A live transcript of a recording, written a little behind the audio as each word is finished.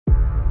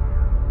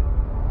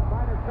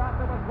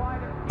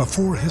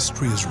Before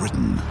history is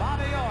written,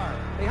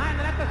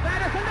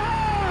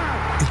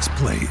 it's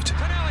played.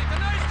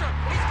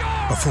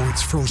 Before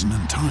it's frozen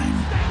in time,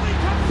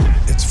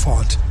 it's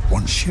fought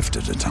one shift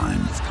at a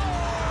time.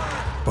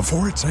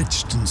 Before it's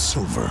etched in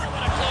silver,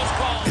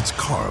 it's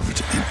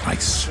carved in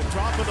ice.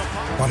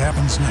 What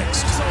happens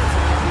next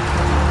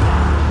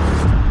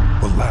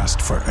will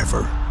last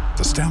forever.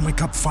 The Stanley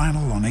Cup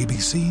Final on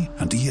ABC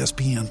and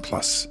ESPN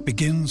Plus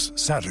begins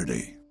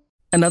Saturday.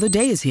 Another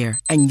day is here,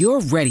 and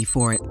you're ready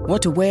for it.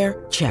 What to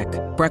wear? Check.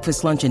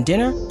 Breakfast, lunch, and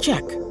dinner?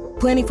 Check.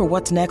 Planning for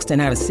what's next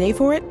and how to save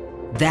for it?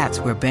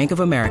 That's where Bank of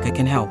America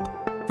can help.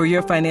 For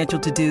your financial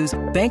to-dos,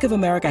 Bank of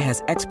America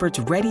has experts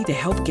ready to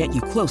help get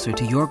you closer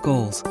to your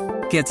goals.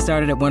 Get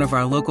started at one of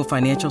our local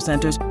financial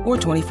centers or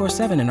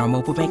 24/7 in our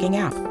mobile banking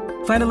app.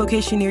 Find a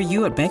location near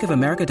you at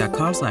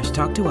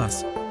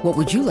bankofamerica.com/talktous. What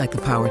would you like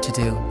the power to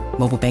do?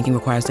 Mobile banking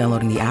requires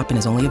downloading the app and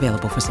is only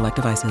available for select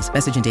devices.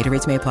 Message and data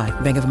rates may apply.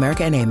 Bank of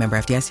America N.A., member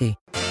FDIC.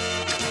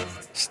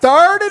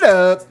 Start it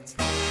up.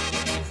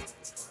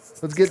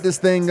 Let's get this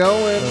thing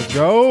going. Let's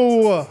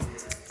go.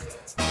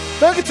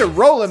 Nuggets are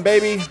rolling,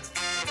 baby.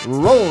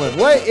 Rolling.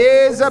 What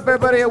is up,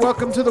 everybody, and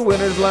welcome to the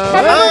Winners Lounge.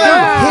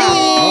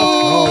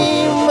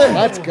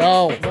 Let's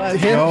go.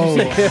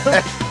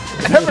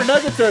 Denver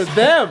Nuggets are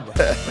them.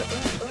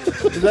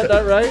 Is that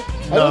not right?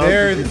 No,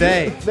 they're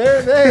they.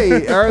 They're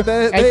they. Are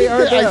they? They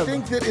are them. I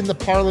think that in the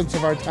parlance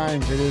of our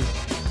times, it is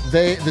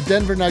they. The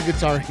Denver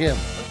Nuggets are him.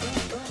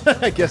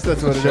 I guess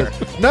that's what it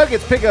is.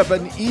 Nuggets pick up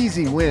an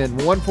easy win,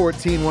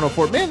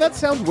 114-104. Man, that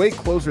sounds way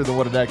closer than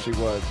what it actually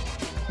was.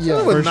 Yeah,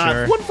 it was for not.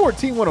 sure.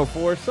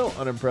 114-104, so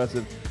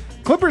unimpressive.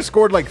 Clippers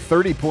scored like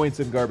 30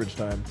 points in garbage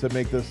time to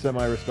make this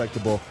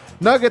semi-respectable.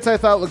 Nuggets, I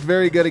thought, looked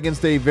very good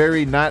against a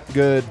very not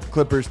good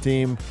Clippers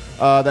team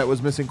that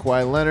was missing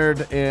Kawhi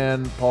Leonard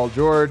and Paul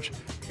George.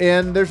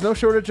 And there's no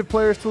shortage of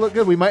players to look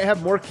good. We might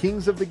have more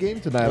kings of the game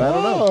tonight. I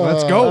don't know.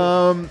 Let's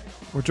go.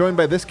 We're joined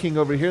by this king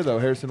over here, though,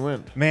 Harrison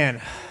Wind.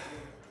 Man,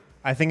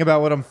 I think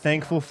about what I'm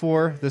thankful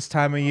for this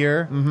time of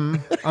year. Mm-hmm.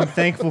 I'm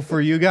thankful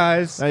for you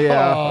guys. Yeah,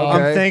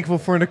 okay. I'm thankful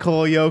for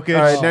Nikola Jokic.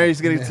 All right, now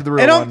he's getting to the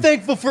real and one. I'm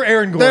thankful for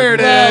Aaron Gordon. There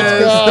it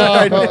is.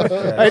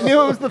 I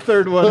knew it was the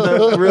third one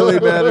that really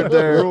mattered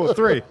there. Rule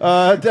 3.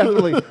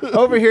 Definitely.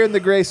 Over here in the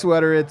gray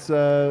sweater, it's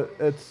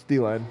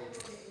D-line.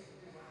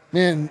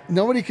 Man,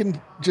 nobody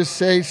can just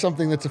say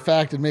something that's a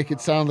fact and make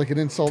it sound like an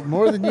insult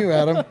more than you,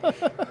 Adam.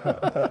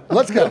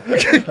 Let's go.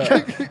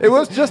 It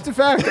was just a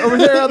fact. Over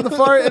there on the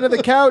far end of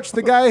the couch,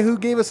 the guy who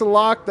gave us a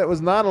lock that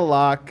was not a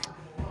lock,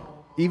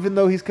 even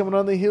though he's coming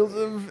on the heels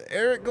of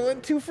Eric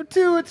going 2 for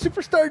 2 at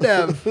Superstar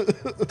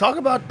Dev. Talk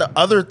about the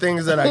other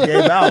things that I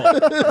gave out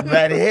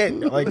that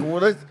hit. Like,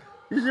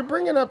 you're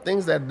bringing up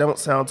things that don't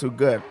sound too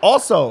good.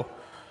 Also,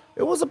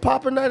 it was a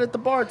poppin' night at the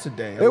bar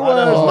today. A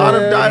lot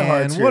of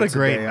diehards here what a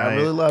great today. night. I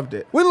really loved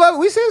it. We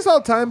say this all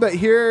the time, but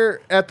here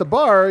at the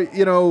bar,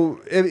 you know,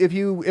 if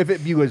you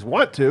guys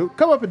want to,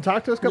 come up and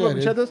talk to us, come up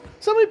and chat to us.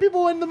 So many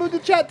people were in the mood to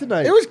chat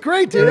tonight. It was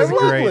great, dude. It was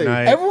lovely. great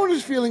night. Everyone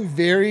was feeling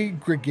very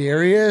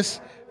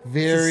gregarious,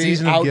 very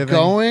season of giving.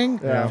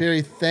 outgoing, Yeah.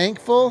 very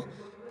thankful,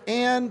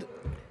 and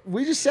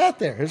we just sat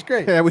there. It was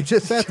great. Yeah, we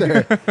just sat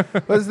there.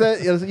 Was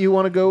that you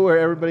want to go where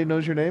everybody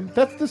knows your name?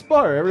 That's this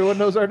bar. Everyone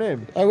knows our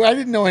name. I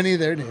didn't know any of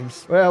their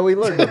names. Well, we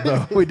learned them,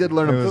 though. We did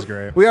learn them. It was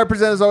great. We are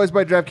presented, as always,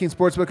 by DraftKings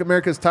Sportsbook,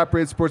 America's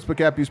top-rated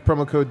sportsbook app. Use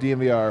promo code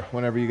DMVR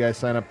whenever you guys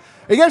sign up.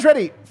 Are you guys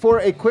ready for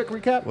a quick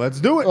recap? Let's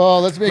do it.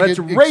 Oh, let's make Let's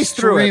it race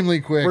through it. extremely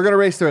quick. We're going to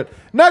race through it.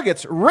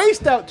 Nuggets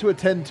raced out to a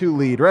 10-2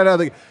 lead right out of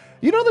the.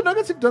 You know the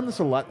Nuggets have done this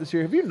a lot this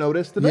year. Have you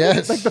noticed? The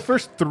Nuggets, Yes. like the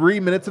first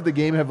 3 minutes of the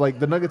game,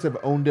 the Nuggets have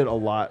owned it a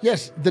lot.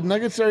 Yes, the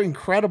Nuggets are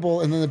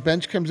incredible, and then the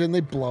bench comes in, they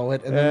blow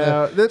it, and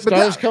Yeah, then the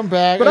stars come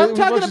back. But I'm It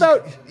talking was-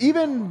 about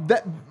even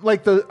that,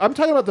 I'm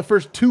talking about the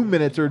first 2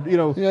 minutes, or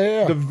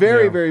the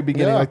very, very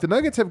beginning. Yeah. Like the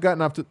Nuggets have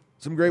gotten off to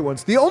some great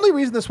ones. The only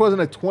reason this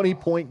wasn't a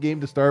 20-point game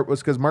to start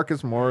was because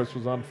Marcus Morris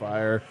was on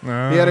fire. He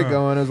had it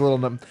going. It was a little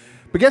numb.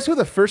 But guess who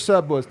the first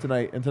sub was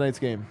in tonight's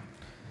game?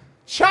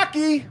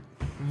 Chucky.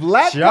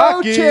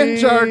 Vlatko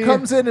Čančar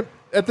comes in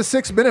at the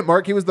 6-minute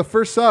mark. He was the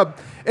first sub.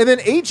 And then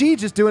AG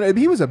just doing it.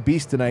 He was a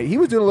beast tonight. He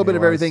was doing a little bit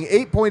of everything.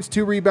 8 points,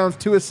 2 rebounds,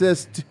 2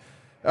 assists,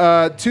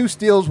 2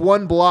 steals,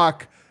 1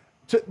 block.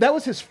 That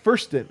was his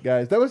first stint,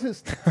 guys. That was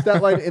his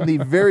stat line in the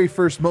very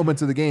first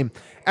moments of the game.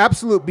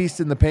 Absolute beast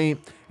in the paint.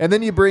 And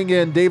then you bring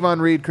in Davon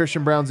Reed,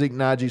 Christian Brown, Zeke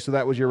Naji. So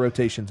that was your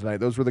rotation tonight.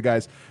 Those were the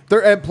guys.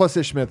 And plus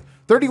Ish Smith.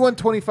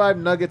 31-25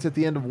 Nuggets at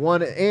the end of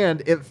one.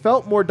 And it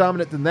felt more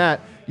dominant than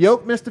that.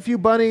 Yoke missed a few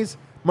bunnies.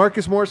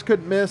 Marcus Morris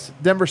couldn't miss.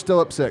 Denver still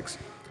up 6.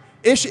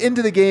 Ish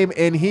into the game,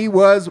 and he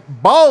was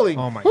balling.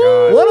 Oh, my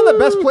God. One of the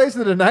best plays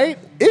of the night.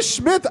 Ish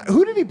Smith,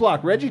 who did he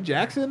block? Reggie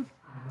Jackson?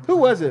 Who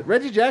was it?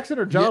 Reggie Jackson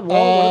or John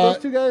Wall? One of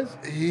those two guys?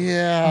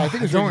 Yeah, I think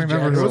it was don't Reggie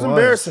remember It Jackson. was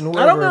embarrassing.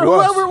 I don't remember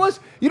whoever it was.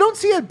 You don't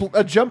see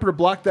a jumper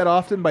blocked that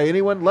often by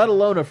anyone, let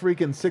alone a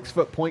freaking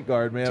 6-foot point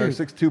guard, man, or Dude.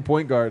 6'2"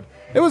 point guard.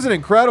 It was an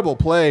incredible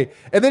play.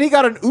 And then he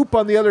got an oop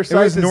on the other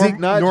side was to Zeke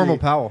Naji. Normal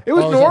Powell. It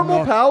was Oh, it was on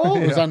Normal Powell?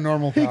 It was on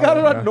Normal He Powell. got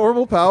it on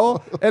Normal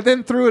Powell and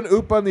then threw an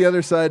oop on the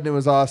other side, and it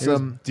was He was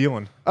awesome.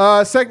 dealing.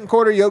 Second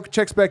quarter, Yoke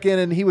checks back in,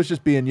 and he was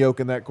just being Yoke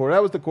in that quarter.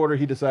 That was the quarter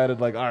he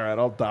decided, like, all right,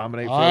 I'll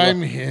dominate. For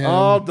I'm a him.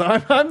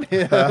 I'm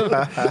him.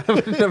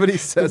 Nobody The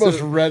says most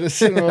it.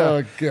 reticent.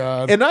 Oh,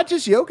 God. And not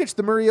just Jokic,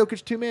 the Murray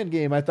Jokic two-man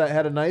game, I thought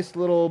had a nice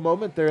little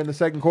moment there in the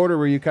second quarter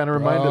where you kind of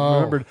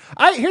remembered.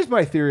 Here's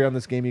my theory on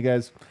this game, you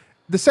guys.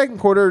 The second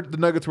quarter, the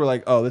Nuggets were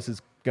like, oh, this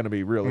is going to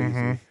be real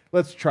easy.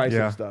 Let's try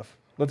some stuff.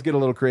 Let's get a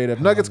little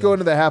creative. Nuggets go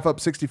into the half up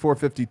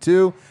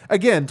 64-52.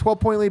 Again,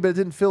 12-point lead, but it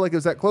didn't feel like it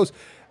was that close.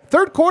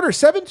 Third quarter,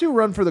 7-2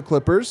 run for the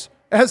Clippers,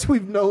 as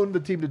we've known the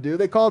team to do.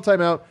 They call a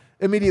timeout,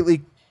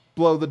 immediately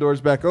blow the doors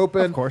back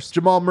open. Of course.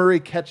 Jamal Murray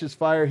catches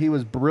fire. He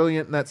was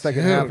brilliant in that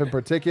second half in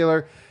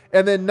particular.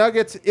 And then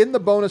Nuggets in the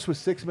bonus with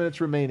 6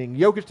 minutes remaining.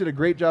 Jokic did a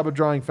great job of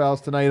drawing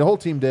fouls tonight. The whole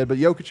team did, but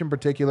Jokic in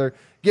particular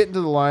getting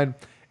to the line.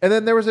 And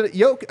then there was an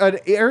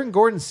Aaron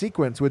Gordon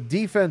sequence with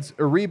defense,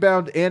 a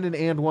rebound, and an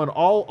and one,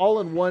 all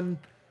in one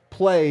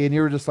play. And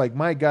you were just like,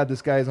 my God,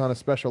 this guy is on a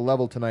special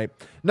level tonight.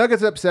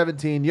 Nuggets up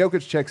 17.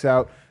 Jokic checks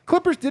out.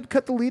 Clippers did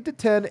cut the lead to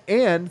 10,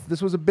 and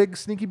this was a big,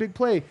 sneaky big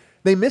play.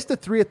 They missed a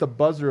three at the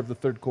buzzer of the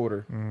third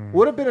quarter.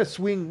 Would have been a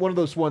swing, one of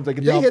those ones. Like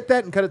if they hit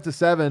that and cut it to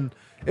 7,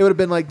 it would have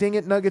been like, dang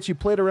it, Nuggets, you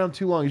played around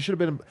too long. You should have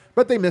been,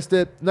 but they missed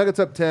it. Nuggets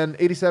up 10,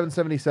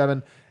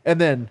 87-77.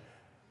 And then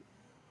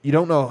you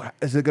don't know,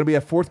 is it going to be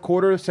a fourth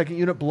quarter? Second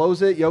unit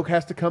blows it. Yoke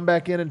has to come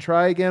back in and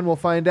try again. We'll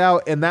find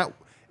out. And that,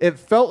 it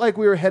felt like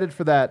we were headed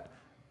for that.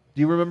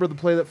 Do you remember the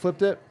play that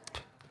flipped it?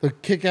 The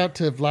kick out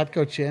to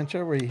Vlatko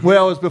Čančar where he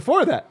Well, it was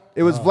before that.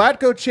 It was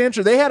Vlatko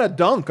Čančar. They had a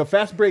dunk, a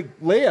fast break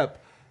layup.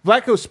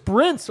 Vlatko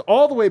sprints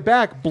all the way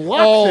back,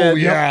 blocks it.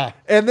 yeah.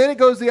 And then it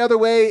goes the other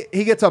way.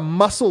 He gets a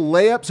muscle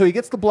layup. So he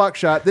gets the block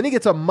shot. Then he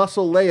gets a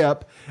muscle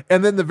layup.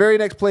 And then the very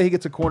next play, he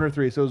gets a corner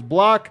three. So it was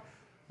block,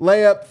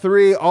 layup,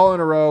 three, all in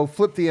a row,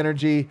 flip the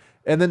energy.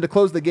 And then to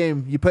close the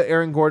game, you put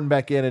Aaron Gordon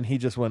back in, and he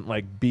just went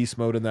like beast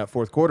mode in that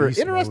fourth quarter.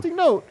 Interesting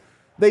note,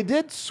 they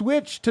did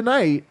switch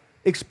tonight,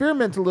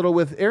 experiment a little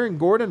with Aaron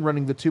Gordon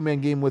running the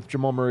two-man game with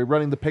Jamal Murray,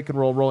 running the pick and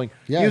roll, rolling,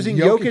 Yeah, using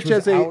Jokic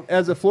Jokic was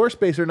as a floor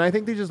spacer. And I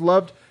think they just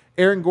loved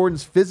Aaron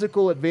Gordon's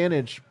physical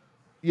advantage,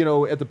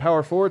 at the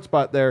power forward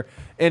spot there.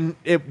 And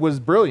it was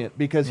brilliant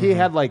because he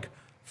had like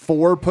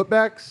 4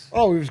 putbacks.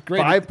 Oh, it was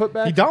great. 5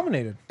 putbacks. He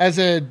dominated. As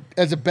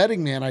a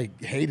betting man, I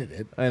hated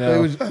it. I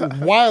know. It was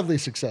wildly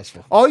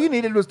successful. All you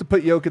needed was to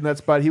put Jokic in that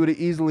spot. He would have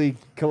easily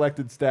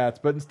collected stats.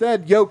 But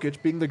instead,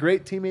 Jokic, being the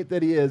great teammate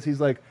that he is, he's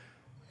like,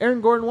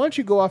 Aaron Gordon, why don't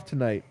you go off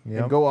tonight?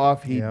 Yep. And go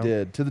off he Yep.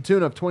 did. To the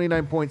tune of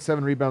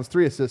 29.7 rebounds,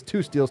 3 assists,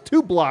 2 steals,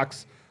 2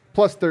 blocks,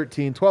 plus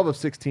 13, 12 of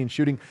 16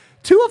 shooting,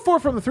 2 of 4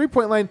 from the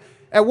three-point line.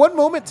 At one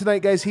moment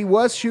tonight, guys, he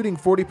was shooting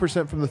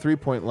 40% from the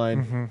three-point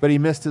line, but he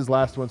missed his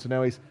last one, so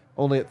now he's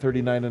only at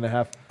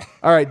 39.5.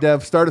 All right,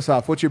 Dev, start us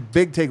off. What's your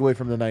big takeaway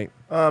from the night?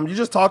 You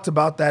just talked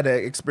about that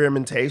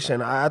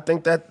experimentation. I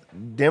think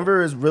that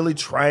Denver is really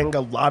trying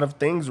a lot of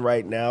things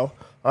right now,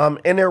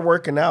 and they're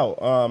working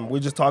out.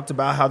 We just talked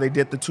about how they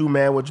did the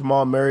two-man with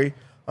Jamal Murray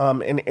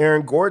and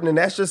Aaron Gordon, and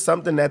that's just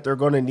something that they're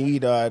going to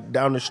need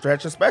down the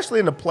stretch, especially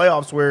in the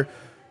playoffs where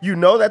you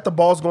know that the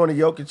ball's going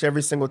to Jokic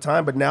every single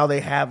time, but now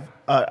they have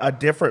a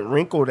different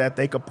wrinkle that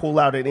they could pull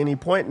out at any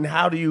point. And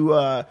how do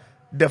you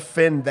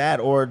defend that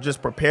or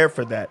just prepare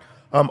for that?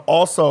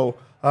 Also,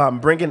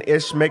 bringing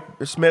Ish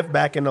Smith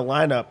back in the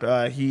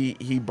lineup,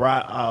 he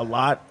brought a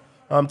lot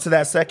to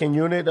that second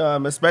unit,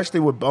 especially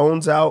with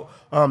Bones out.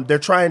 They're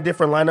trying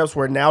different lineups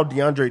where now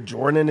DeAndre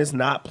Jordan is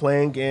not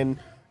playing, and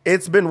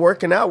it's been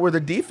working out where the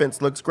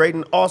defense looks great.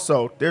 And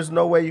also, there's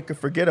no way you can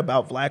forget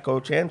about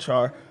Vlatko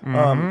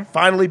Čančar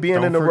finally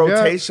being in the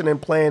rotation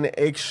and playing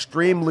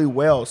extremely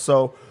well.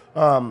 So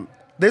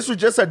this was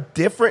just a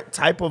different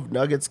type of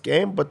Nuggets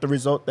game, but the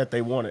result that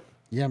they wanted.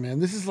 Yeah, man.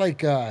 This is like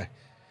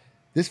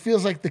this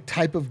feels like the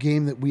type of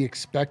game that we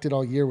expected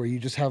all year, where you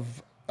just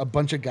have a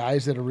bunch of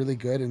guys that are really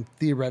good and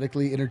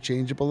theoretically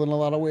interchangeable in a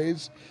lot of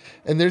ways.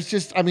 And there's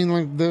just, I mean,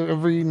 like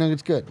every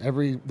Nugget's good.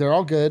 They're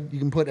all good. You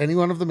can put any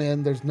one of them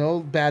in. There's no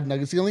bad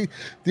Nuggets. The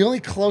only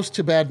close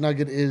to bad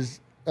Nugget is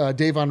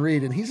Davon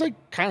Reed, and he's like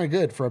kind of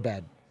good for a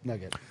bad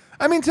Nugget.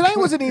 I mean, tonight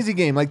was an easy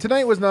game. Like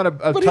tonight was not a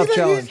tough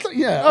challenge.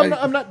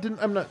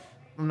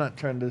 I'm not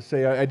trying to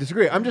say I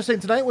disagree. I'm just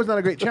saying tonight was not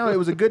a great challenge. It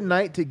was a good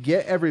night to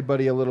get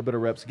everybody a little bit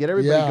of reps, get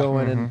everybody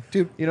going. And,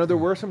 Dude, there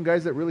were some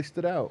guys that really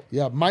stood out.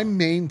 Yeah, my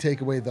main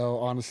takeaway, though,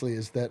 honestly,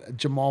 is that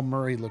Jamal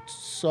Murray looked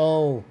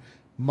so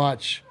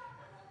much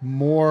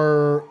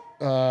more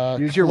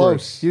Use your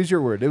close. word. Use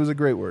your word. It was a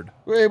great word.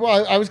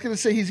 Well, I was going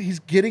to say he's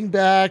getting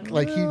back.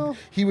 Like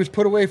he was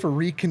put away for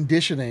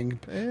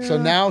reconditioning.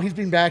 So now he's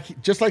been back,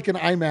 just like an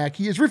iMac.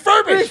 He is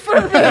refurbished.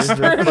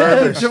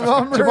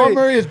 Jamal Murray. Jamal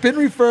Murray has been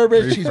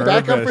refurbished. He's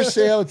back up for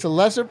sale. It's a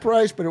lesser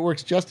price, but it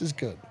works just as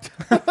good.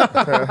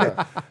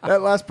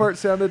 That last part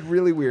sounded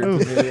really weird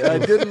to me. I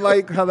didn't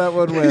like how that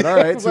one went. All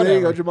right, so there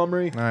you go, Jamal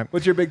Murray. All right.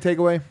 What's your big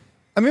takeaway?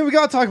 I mean, we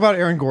got to talk about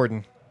Aaron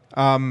Gordon.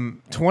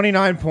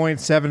 29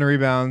 points, 7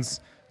 rebounds,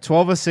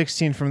 12 of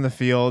 16 from the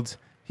field.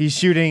 He's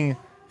shooting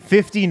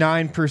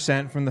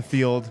 59% from the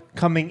field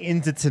coming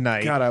into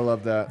tonight. God, I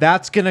love that.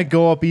 That's going to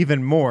go up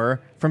even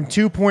more. From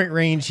 2-point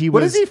range,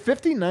 What is he,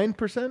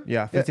 59%?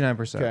 Yeah,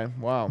 59%. Okay,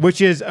 wow.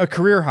 Which is a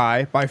career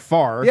high by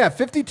far. Yeah,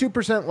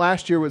 52%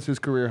 last year was his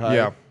career high.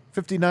 Yeah.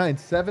 59,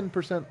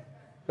 7%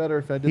 better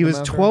if I did He the was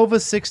math 12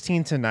 of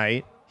 16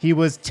 tonight. He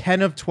was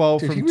 10 of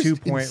 12 Dude, he from was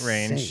 2-point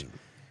range. insane.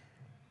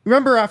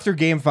 Remember after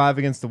Game 5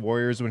 against the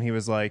Warriors when he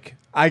was like,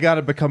 I got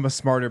to become a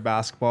smarter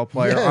basketball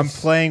player. Yes. I'm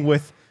playing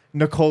with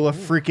Nikola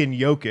freaking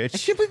I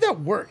Jokic. can't believe that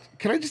worked.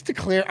 Can I just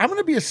declare I'm going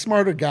to be a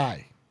smarter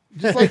guy?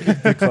 Just like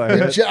I'm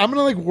going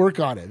to like work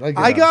on it. Like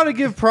I got to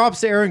give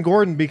props to Aaron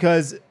Gordon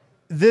because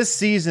this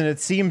season it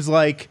seems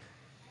like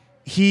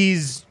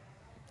he's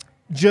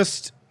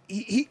just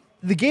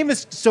the game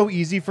is so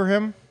easy for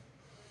him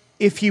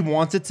if he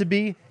wants it to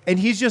be, and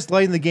he's just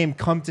letting the game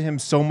come to him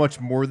so much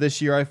more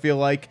this year. I feel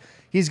like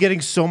he's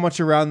getting so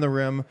much around the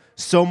rim,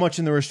 so much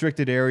in the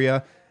restricted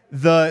area.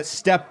 The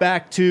step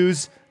back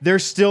twos, they're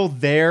still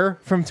there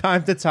from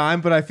time to time,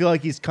 but I feel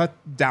like he's cut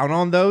down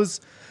on those.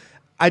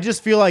 I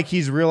just feel like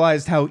he's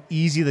realized how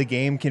easy the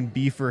game can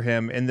be for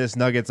him in this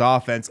Nuggets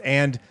offense,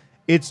 and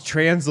it's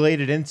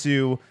translated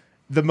into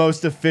the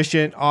most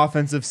efficient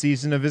offensive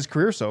season of his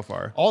career so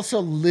far. also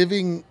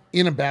living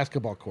in a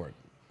basketball court.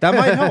 That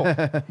might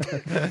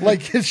help.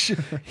 Like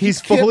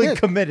He's fully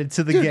committed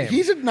to the Dude, game.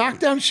 he's a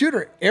knockdown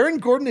shooter. Aaron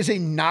Gordon is a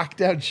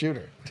knockdown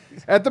shooter.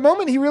 At the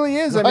moment, he really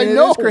is. I I mean,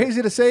 know. it's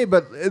crazy to say,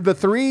 but the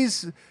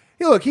threes.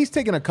 Hey, look, he's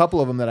taken a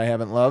couple of them that I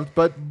haven't loved,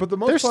 but the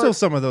most There's part, still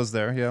some of those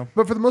there, yeah.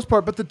 But for the most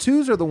part, but the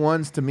twos are the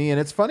ones to me, and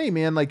it's funny,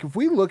 man. Like if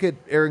we look at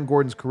Aaron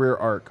Gordon's career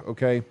arc,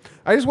 okay,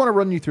 I just want to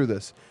run you through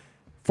this.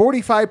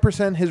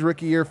 45% his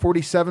rookie year,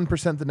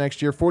 47% the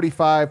next year,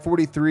 45,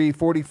 43,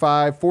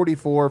 45,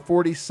 44,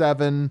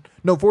 47,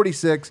 no,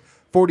 46,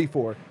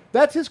 44.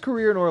 That's his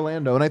career in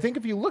Orlando. And I think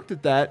if you looked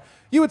at that,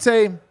 you would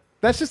say,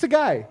 that's just a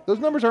guy. Those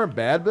numbers aren't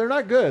bad, but they're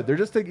not good. They're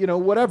just,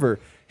 whatever.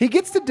 He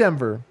gets to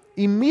Denver,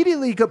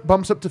 immediately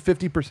bumps up to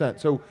 50%.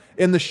 So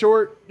in the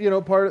short,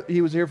 part, he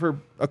was here for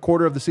a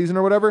quarter of the season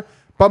or whatever,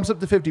 bumps up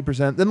to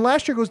 50%. Then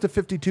last year goes to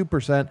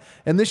 52%,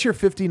 and this year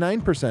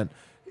 59%.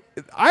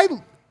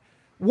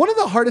 One of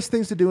the hardest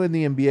things to do in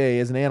the NBA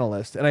as an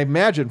analyst, and I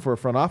imagine for a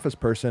front office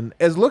person,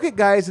 is look at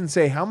guys and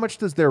say, how much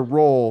does their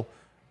role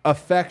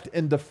affect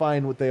and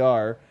define what they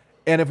are?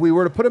 And if we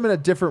were to put them in a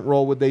different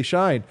role, would they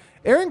shine?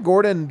 Aaron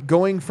Gordon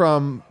going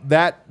from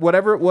that,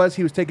 whatever it was,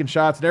 he was taking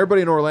shots, and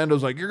everybody in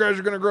Orlando's like, you guys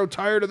are going to grow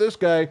tired of this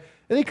guy.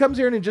 And he comes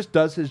here and he just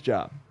does his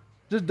job.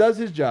 Just does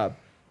his job.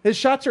 His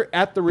shots are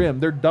at the rim.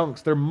 They're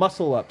dunks. They're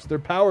muscle ups. They're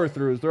power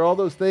throughs. They're all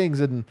those things.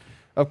 And,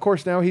 of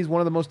course, now he's one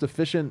of the most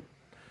efficient.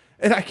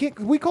 And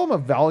we call him a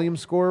volume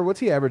scorer. What's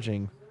he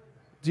averaging?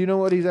 Do you know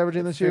what he's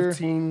averaging this year?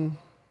 15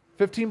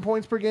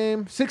 points per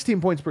game? 16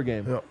 points per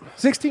game. Yep.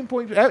 16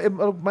 points. It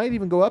might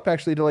even go up,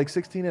 actually, to like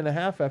 16 and a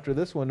half after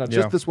this one, not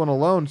just this one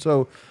alone.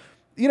 So,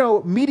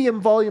 medium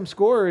volume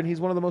scorer, and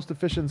he's one of the most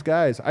efficient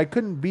guys. I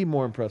couldn't be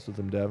more impressed with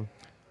him, Dev.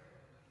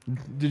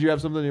 Did you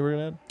have something you were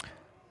going to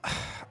add?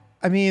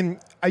 I mean,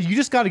 you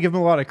just got to give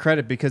him a lot of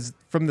credit because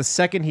from the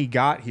second he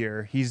got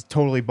here, he's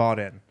totally bought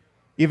in.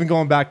 Even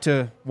going back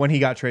to when he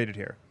got traded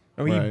here.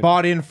 I mean, he Right.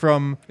 bought in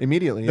from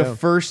Immediately, the yeah.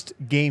 first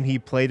game he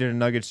played in a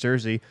Nuggets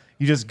jersey.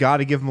 You just got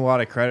to give him a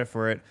lot of credit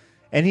for it.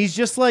 And he's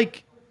just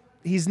like,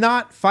 he's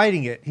not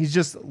fighting it. He's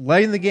just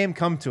letting the game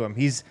come to him.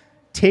 He's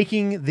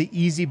taking the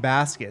easy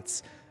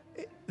baskets.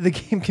 The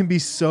game can be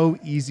so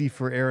easy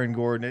for Aaron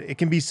Gordon. It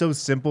can be so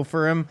simple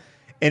for him.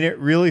 And it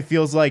really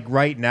feels like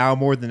right now,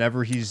 more than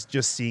ever, he's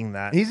just seeing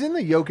that. He's in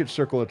the Jokic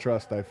circle of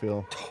trust, I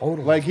feel.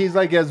 Totally. Like, he's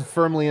like as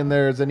firmly in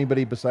there as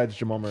anybody besides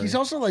Jamal Murray. He's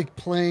also like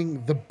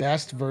playing the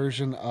best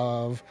version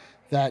of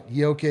that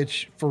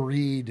Jokic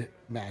Fareed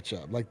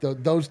matchup, like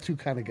those two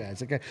kind of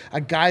guys, like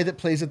a guy that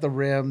plays at the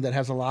rim that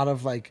has a lot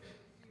of like,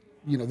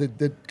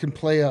 that can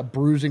play a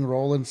bruising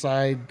role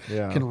inside,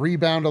 can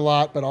rebound a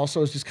lot, but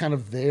also is just kind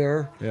of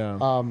there. Yeah.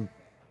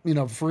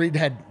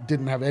 Fareed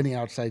didn't have any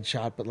outside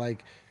shot, but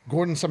like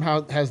Gordon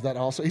somehow has that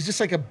also. He's just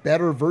like a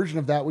better version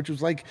of that, which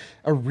was like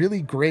a really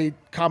great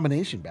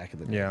combination back in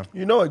the day. Yeah.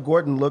 You know what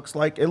Gordon looks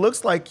like? It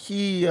looks like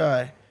he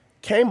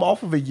came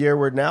off of a year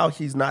where now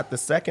he's not the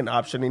second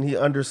option and he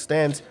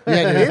understands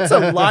it's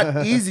a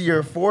lot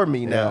easier for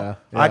me now.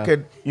 Yeah. I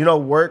could,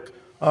 work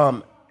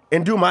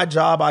and do my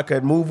job. I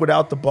could move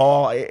without the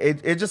ball.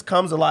 It just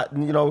comes a lot,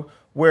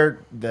 where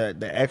the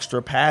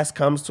extra pass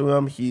comes to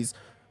him. He's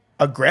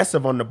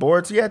aggressive on the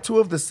boards. He had two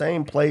of the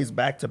same plays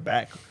back to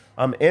back.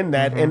 In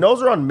that, and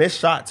those are on missed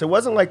shots. It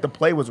wasn't like the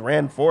play was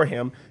ran for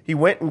him. He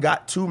went and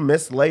got two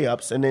missed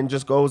layups and then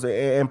just goes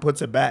and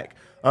puts it back.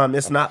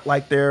 It's not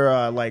like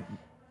they're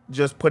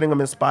just putting him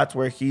in spots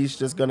where he's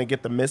just going to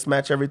get the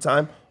mismatch every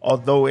time,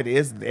 although it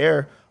is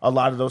there a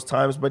lot of those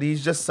times. But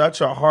he's just such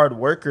a hard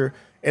worker.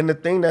 And the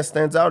thing that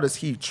stands out is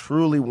he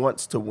truly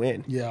wants to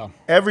win. Yeah.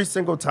 Every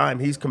single time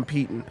he's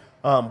competing,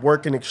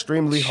 working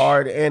extremely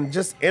hard and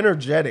just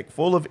energetic,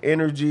 full of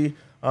energy,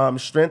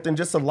 strength, and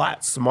just a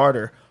lot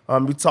smarter.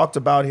 We talked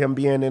about him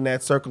being in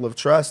that circle of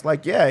trust.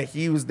 Like, yeah,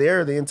 he was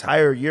there the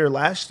entire year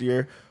last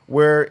year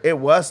where it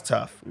was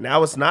tough.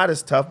 Now it's not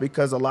as tough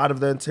because a lot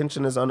of the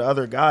attention is on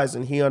other guys,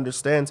 and he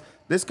understands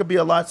this could be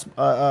a lot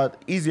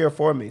easier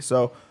for me.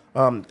 So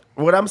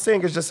what I'm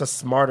saying is just a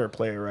smarter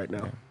player right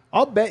now.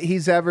 I'll bet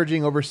he's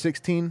averaging over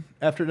 16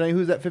 after tonight.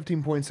 Who's at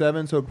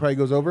 15.7, so it probably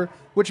goes over,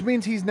 which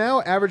means he's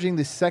now averaging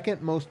the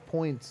second most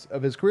points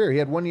of his career. He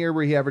had 1 year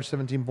where he averaged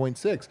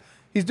 17.6.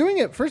 He's doing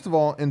it, first of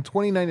all, in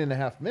 29 and a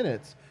half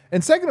minutes.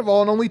 And second of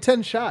all, in only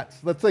 10 shots.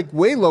 That's like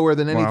way lower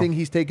than anything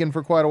he's taken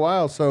for quite a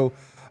while. So,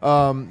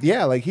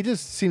 yeah, like he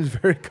just seems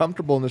very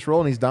comfortable in this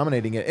role and he's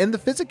dominating it. And the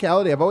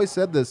physicality, I've always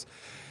said this,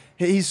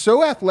 he's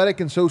so athletic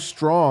and so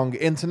strong.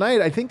 And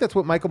tonight, I think that's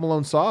what Michael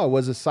Malone saw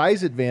was a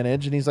size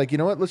advantage. And he's like, you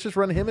know what, let's just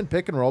run him in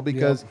pick and roll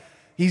because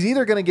he's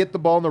either going to get the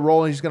ball in the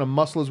roll and he's going to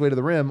muscle his way to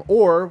the rim,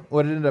 or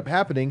what ended up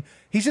happening,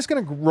 he's just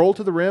going to roll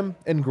to the rim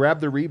and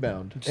grab the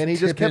rebound. And he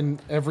just kept in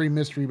every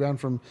missed rebound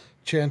from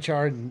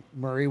Chanchar and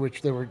Murray,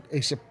 which there were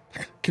a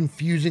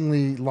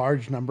confusingly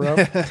large number of.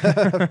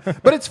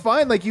 But it's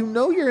fine. Like, you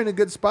know you're in a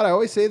good spot. I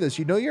always say this.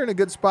 You know you're in a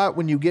good spot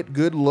when you get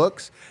good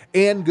looks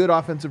and good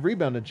offensive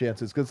rebounding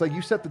chances because, like,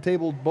 you set the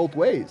table both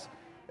ways.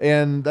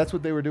 And that's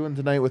what they were doing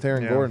tonight with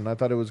Aaron Gordon. I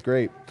thought it was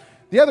great.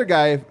 The other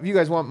guy, if you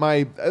guys want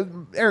my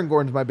Aaron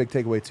Gordon's my big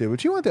takeaway too.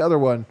 But you want the other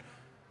one.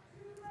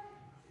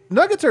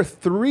 Nuggets are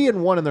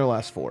 3-1 in their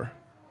last 4.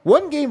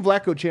 One game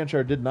Vlatko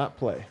Chanchar did not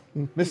play.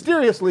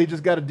 Mysteriously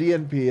just got a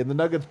DNP, and the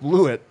Nuggets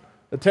blew it.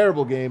 A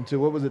terrible game to,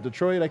 what was it,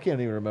 Detroit? I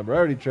can't even remember. I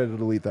already tried to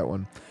delete that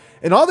one.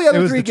 And all the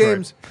other 3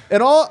 games,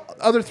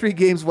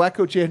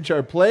 Vlatko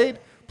Chanchar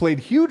played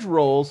huge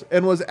roles,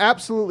 and was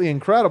absolutely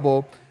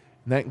incredible.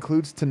 And that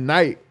includes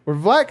tonight, where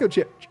Vlatko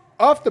Chanchar,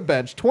 off the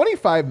bench,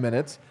 25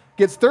 minutes,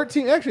 gets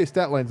 13. Actually, his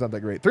stat line's not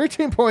that great.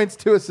 13 points,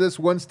 2 assists,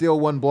 1 steal,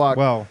 1 block.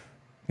 Well,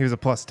 he was a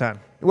plus 10.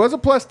 It was a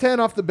plus 10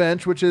 off the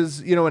bench, which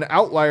is, you know, an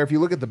outlier. If you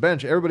look at the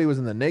bench, everybody was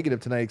in the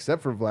negative tonight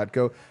except for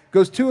Vlatko.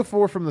 Goes 2 of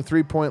 4 from the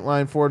 3-point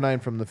line, 4 of 9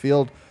 from the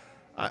field.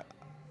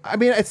 I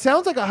mean, it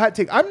sounds like a hot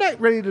take. I'm not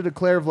ready to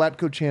declare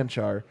Vlatko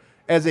Chanchar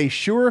as a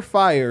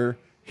surefire.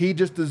 He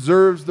just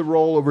deserves the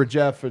role over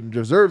Jeff and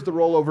deserves the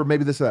role over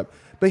maybe this or that.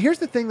 But here's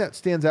the thing that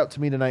stands out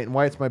to me tonight and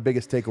why it's my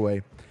biggest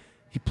takeaway.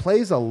 He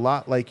plays a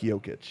lot like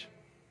Jokic.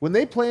 When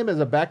they play him as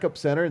a backup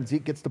center and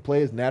Zeke gets to play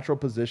his natural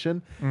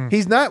position,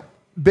 he's not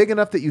big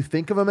enough that you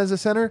think of him as a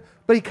center,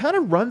 but he kind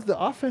of runs the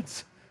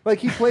offense. Like,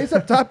 he plays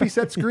up top, he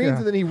sets screens,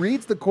 and then he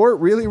reads the court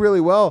really,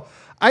 really well.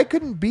 I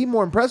couldn't be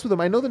more impressed with him.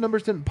 I know the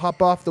numbers didn't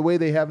pop off the way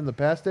they have in the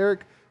past,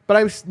 Eric, but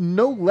I was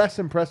no less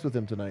impressed with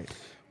him tonight.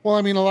 Well,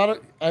 I mean, a lot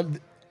of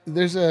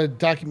there's a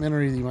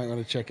documentary that you might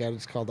want to check out.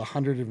 It's called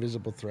 100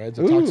 Invisible Threads.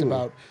 It talks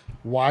about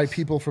why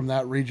people from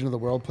that region of the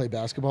world play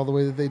basketball the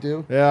way that they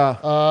do.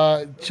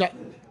 Yeah.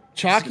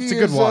 Chalky it's a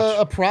good is watch.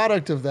 a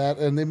product of that,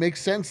 and they make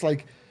sense.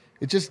 Like,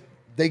 it just,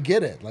 they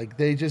get it. Like,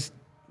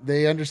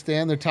 they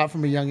understand. They're taught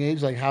from a young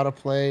age, like, how to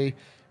play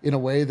in a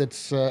way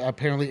that's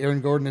apparently Aaron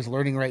Gordon is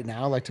learning right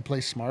now, like to play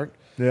smart.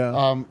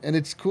 Yeah. And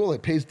it's cool.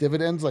 It pays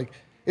dividends. Like,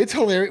 it's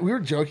hilarious. We were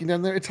joking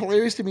down there. It's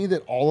hilarious to me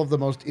that all of the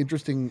most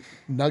interesting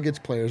Nuggets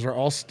players are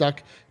all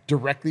stuck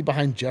directly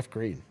behind Jeff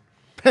Green.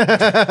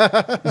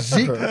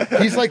 Zeke,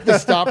 he's like the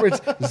stopper.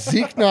 It's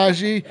Zeke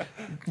Naji,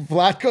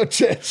 Vlatko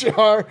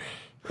Chanchar.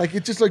 Like,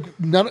 it's just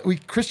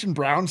like Christian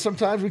Brown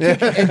sometimes.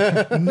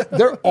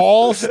 They're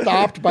all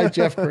stopped by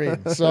Jeff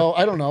Green. So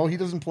I don't know. He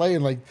doesn't play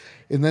and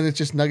then it's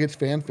just Nuggets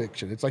fan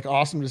fiction. It's like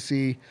awesome to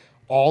see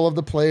all of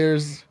the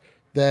players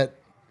that,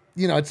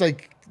 you know, it's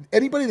like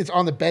anybody that's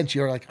on the bench,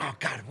 you're like, oh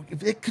God, if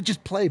they could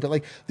just play. But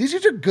like, these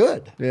guys are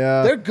good.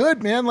 Yeah. They're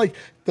good, man. Like,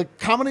 the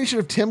combination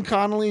of Tim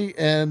Connolly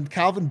and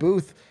Calvin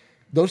Booth,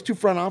 those two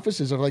front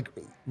offices are like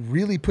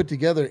really put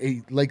together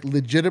a like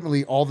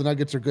legitimately all the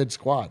Nuggets are good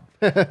squad.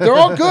 They're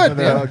all good,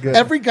 man. All good.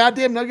 Every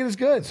goddamn Nugget is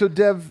good. So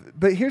Dev,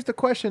 but here's the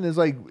question: is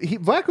like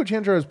Vlatko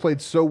Chanchar has played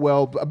so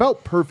well,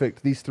 about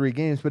perfect these 3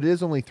 games, but it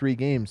is only 3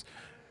 games.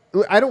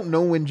 I don't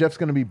know when Jeff's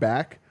going to be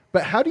back,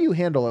 but how do you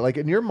handle it? Like,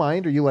 in your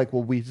mind, are you like,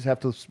 well, we just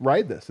have to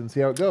ride this and see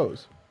how it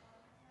goes?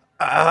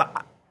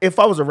 If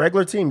I was a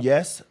regular team,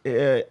 yes.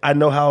 I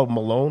know how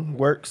Malone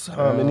works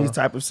in these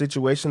type of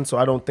situations, so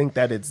I don't think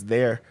that it's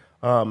there.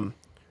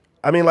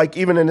 I mean, like,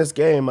 even in this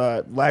game,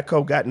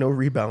 Vlatko got no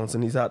rebounds,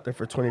 and he's out there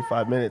for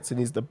 25 minutes, and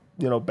he's the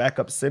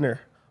backup center,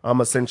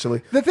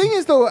 essentially. The thing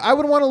is, though, I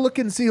would want to look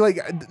and see, like,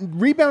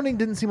 rebounding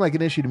didn't seem like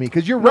an issue to me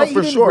because you're right.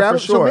 For he didn't sure, grab for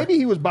it, sure. So maybe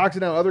he was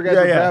boxing out. Other guys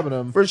were grabbing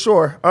him. For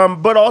sure.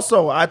 But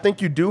also, I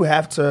think you do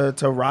have to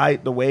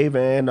ride the wave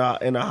in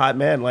a hot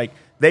man. Like,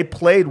 they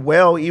played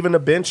well, even a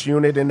bench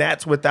unit, and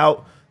that's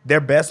without their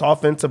best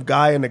offensive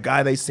guy and the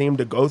guy they seem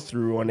to go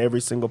through on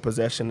every single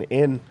possession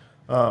in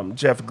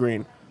Jeff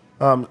Green.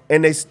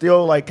 And they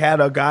still like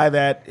had a guy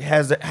that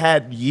has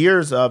had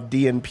years of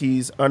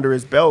DNPs under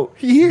his belt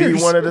Years.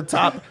 be one of the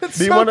top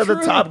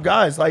the top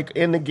guys like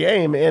in the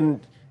game,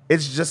 and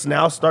it's just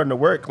now starting to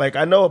work. Like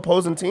I know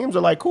opposing teams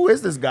are like, who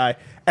is this guy?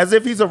 As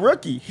if he's a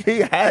rookie. He's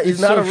It's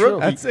not so a true. rookie.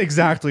 That's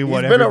exactly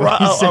what He's been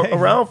everybody's saying.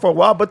 around for a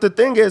while. But the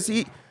thing is,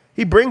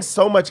 he brings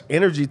so much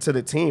energy to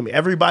the team.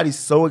 Everybody's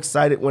so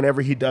excited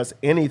whenever he does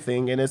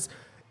anything, and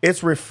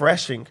it's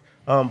refreshing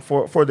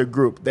for the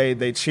group.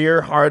 They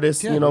cheer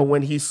hardest,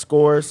 when he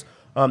scores.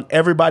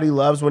 Everybody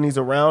loves when he's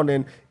around,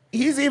 and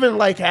he's even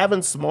like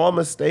having small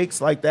mistakes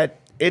like that.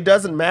 It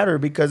doesn't matter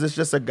because it's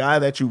just a guy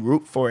that you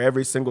root for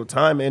every single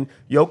time, and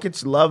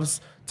Jokic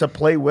loves to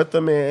play with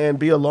him and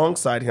be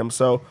alongside him.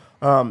 So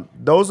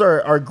those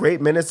are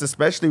great minutes,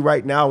 especially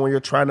right now when you're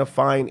trying to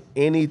find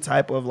any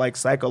type of like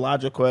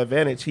psychological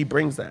advantage. He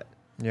brings that.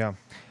 Yeah.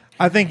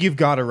 I think you've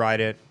got to ride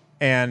it.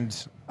 And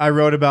I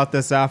wrote about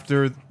this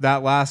after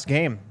that last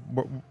game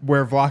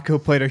where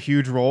Vlatko played a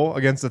huge role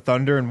against the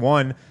Thunder and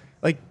won.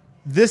 Like,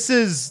 this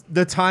is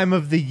the time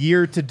of the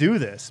year to do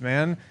this,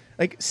 man.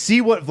 Like, see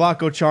what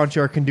Vlatko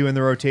Čančar can do in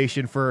the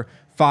rotation for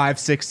 5,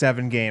 6,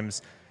 7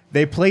 games.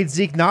 They played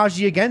Zeke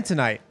Naji again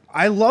tonight.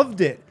 I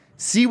loved it.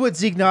 See what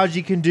Zeke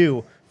Naji can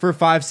do for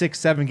 5, 6,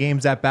 7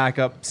 games at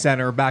backup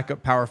center,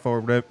 backup power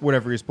forward,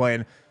 whatever he's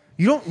playing.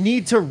 You don't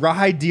need to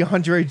ride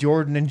DeAndre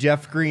Jordan and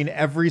Jeff Green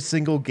every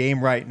single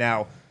game right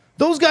now.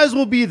 Those guys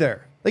will be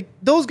there. Like,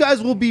 those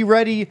guys will be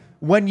ready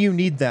when you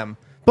need them.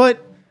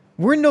 But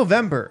we're in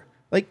November.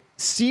 Like,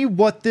 see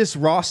what this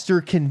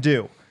roster can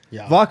do.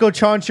 Yeah. Vlatko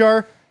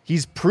Čančar,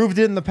 he's proved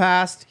it in the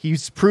past.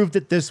 He's proved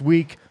it this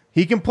week.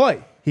 He can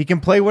play. He can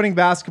play winning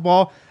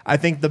basketball. I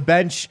think the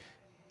bench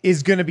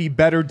is going to be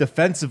better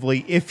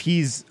defensively if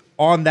he's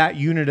on that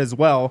unit as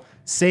well.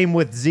 Same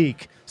with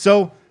Zeke.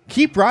 So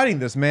keep riding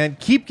this, man.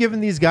 Keep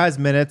giving these guys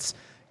minutes.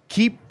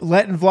 Keep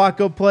letting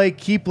Vlatko play.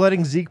 Keep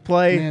letting Zeke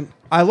play. Man.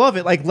 I love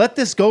it. Like, let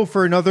this go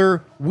for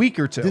another week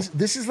or two.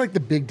 This is like the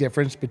big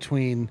difference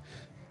between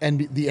the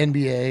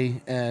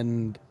NBA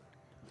and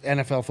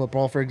NFL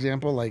football, for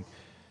example. Like,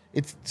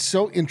 it's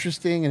so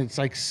interesting, and it's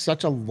like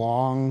such a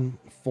long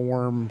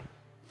form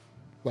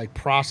like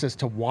process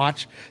to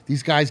watch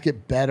these guys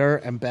get better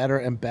and better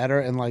and better.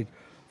 And like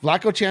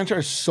Vlatko Čančar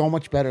is so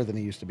much better than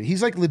he used to be.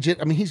 He's like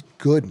legit. I mean, he's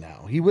good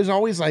now. He was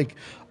always like,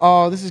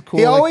 oh, this is cool.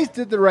 He like, always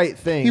did the right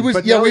thing. He was,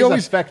 but yeah. now We he's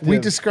always effective. we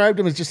described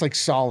him as just like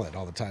solid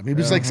all the time. He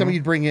was like somebody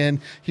you'd bring in.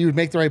 He would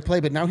make the right play,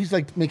 but now he's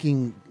like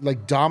making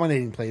like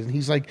dominating plays, and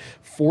he's like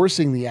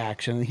forcing the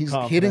action, and he's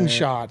hitting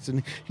shots,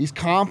 and he's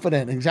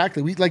confident.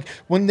 Exactly. We like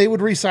when they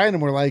would re-sign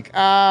him, we're like,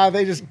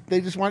 they just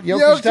want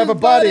Jokic to have a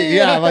buddy.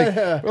 Yeah, like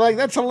we're like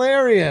that's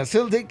hilarious.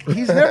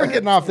 He's never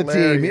getting off the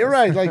team. You're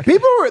right. Like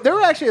there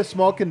were actually a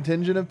small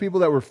contingent of people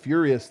that were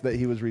furious that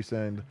he was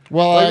re-signed.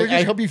 well, Like,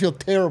 I hope you feel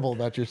terrible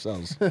about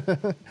yourselves.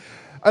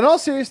 In all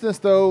seriousness,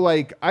 though,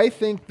 like I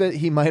think that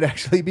he might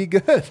actually be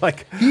good.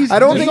 Like I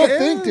don't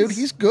think, dude.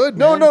 He's good.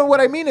 No, man. no.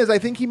 What I mean is, I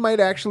think he might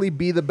actually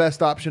be the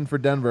best option for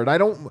Denver.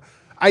 And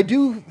I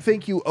do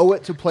think you owe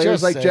it to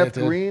players Just like say Jeff it,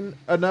 dude. Green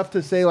enough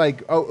to say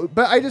like, oh,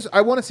 but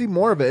I want to see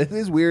more of it. It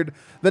is weird.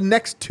 The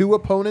next two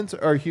opponents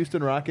are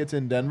Houston Rockets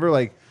and Denver.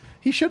 Like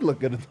he should look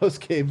good in those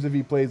games if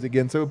he plays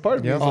again. So part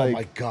of me is Oh like,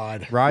 my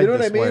god. Ride you know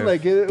what I this mean? wave.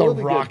 Like it The will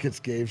be good. Rockets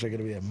games are going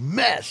to be a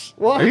mess.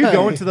 Why? Are you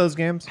going to those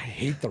games? I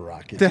hate the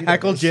Rockets. To You know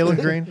heckle this.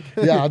 Jalen Green?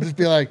 Yeah, I'll just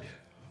be like,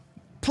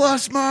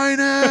 plus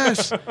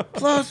minus,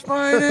 plus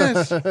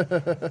minus.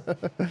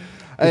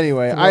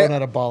 Anyway, Throwing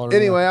at a baller.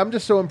 Anyway, I'm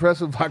just so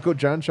impressed with Vlatko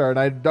Čančar, and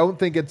I don't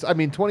think it's. I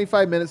mean,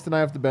 25 minutes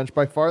tonight off the bench,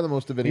 by far the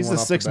most of anyone. He's the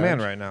off sixth man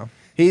bench. right now.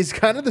 He's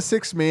kind of the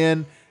sixth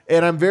man,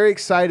 and I'm very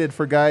excited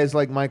for guys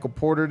like Michael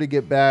Porter to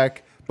get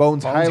back,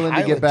 Bones Highland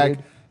to get Highland, back.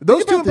 dude. Those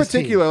Think two about in this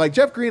particular, team. like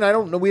Jeff Green, I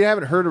don't know. We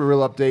haven't heard a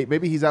real update.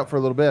 Maybe he's out for a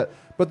little bit.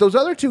 But those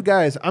other two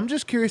guys, I'm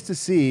just curious to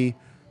see,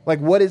 like,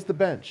 what is the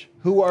bench?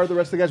 Who are the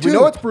rest of the guys? We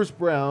Dude. know it's Bruce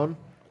Brown.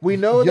 We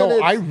know that Yo,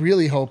 it's I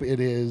really hope it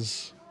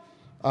is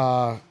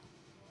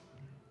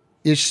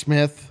Ish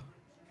Smith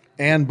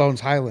and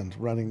Bones Highland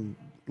running.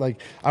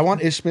 Like, I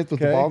want Ish Smith with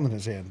the Okay. ball in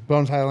his hand.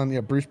 Bones Highland,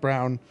 yeah, Bruce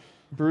Brown,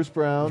 Bruce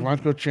Brown.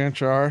 Vlatko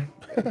Čančar,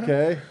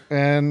 Okay.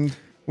 and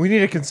We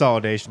need a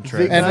consolidation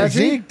trade. Zeke- and Najee?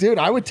 Zeke. Dude,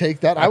 I would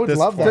take that. I would this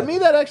love point. To that. me,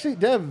 that actually,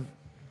 Dev,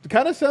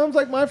 kind of sounds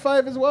like my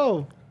five as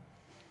well.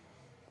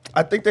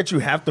 I think that you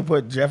have to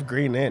put Jeff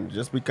Green in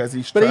just because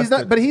he's But he's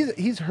trusted. not. But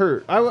he's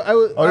hurt.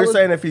 you're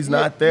saying if he's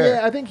not there?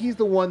 Yeah, I think he's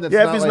the one that's.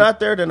 Yeah, if not he's like, not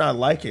there, then I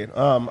like it.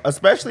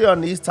 Especially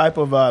on these type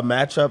of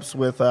matchups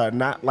with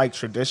not like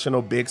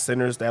traditional big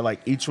centers that like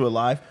eat you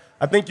alive.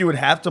 I think you would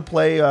have to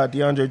play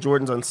DeAndre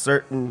Jordan's on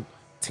certain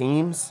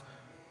teams,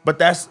 but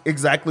that's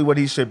exactly what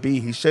he should be.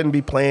 He shouldn't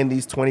be playing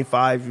these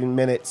 25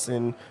 minutes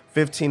and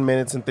 15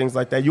 minutes and things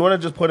like that. You want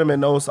to just put him in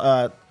those,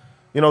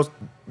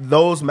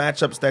 those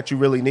matchups that you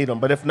really need him.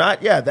 But if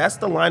not, yeah, that's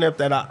the lineup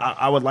that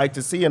I would like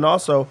to see. And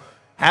also,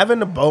 having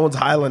the Bones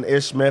Highland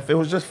Ish Smith, it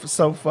was just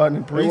so fun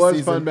in preseason.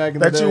 was fun back in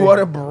the that you day. want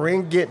to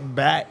bring it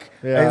back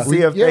Yeah. and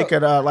see if they Yeah.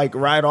 could like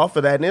ride off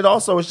of that. And it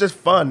also is just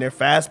fun. They're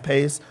fast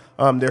paced.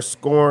 They're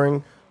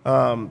scoring.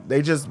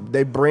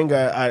 They bring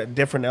a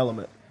different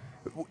element.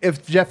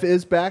 If Jeff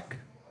is back,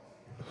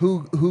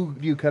 who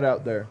do you cut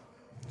out there?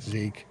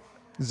 Zeke.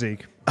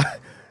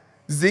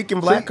 Zeke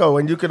and Blacko,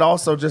 and you could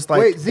also just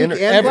like Wait, Zeke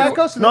and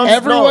Blacko? So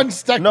everyone's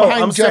stuck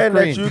behind I'm Jeff saying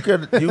Green.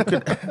 that you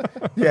could.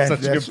 Yeah, Such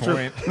a that's good true.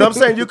 point. No, I'm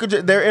saying you could.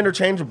 They're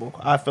interchangeable.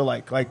 I feel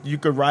like you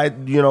could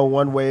ride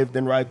one wave,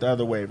 then ride the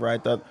other wave,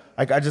 right?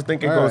 I just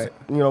think it All goes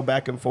right.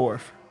 back and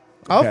forth.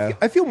 Okay.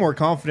 I feel more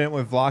confident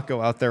with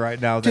Vlaco out there right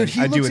now than Dude,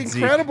 he I do looks with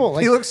Zeke. incredible.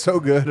 Like, He looks so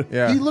good.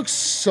 Yeah. He looks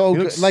so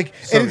good. looks Like,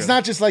 so and it's good.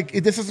 not just like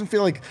this doesn't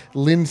feel like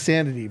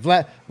Linsanity.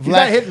 Vlad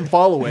not hitting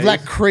followaways.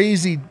 Vlad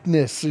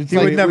craziness. It's He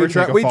like would never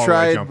take a we follow-away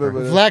tried, jumper.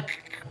 but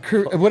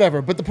Vlad,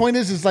 whatever. But the point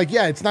is like,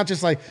 yeah, it's not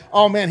just like,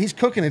 oh man, he's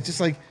cooking. It's just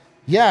like,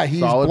 yeah, he's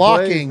Solid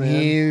blocking.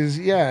 plays,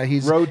 man.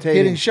 He's Rotating.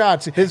 hitting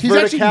shots. His He's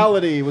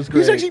verticality was He's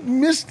great. actually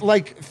missed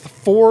like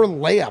 4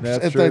 layups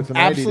That's at true. the Tonight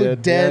he absolute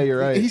did. dead. Yeah, you're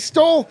right. He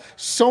stole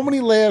so many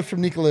layups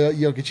from Nikola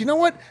Jokic. You know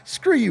what?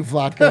 Screw you,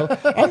 Vlatko.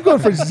 I'm going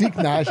for Zeke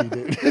Naji,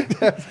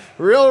 dude.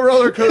 Real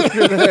roller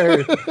coaster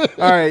there.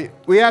 All right.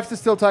 We have to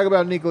still talk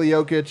about Nikola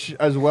Jokic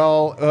as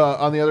well.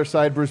 On the other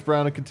side, Bruce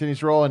Brown continues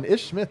to roll. And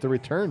Ish Smith, the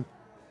return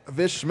of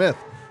Ish Smith.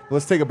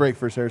 Let's take a break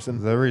first,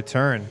 Harrison. The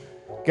return.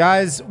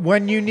 Guys,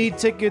 when you need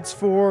tickets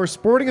for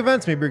sporting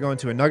events, maybe you're going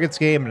to a Nuggets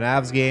game, an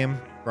Avs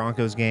game,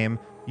 Broncos game,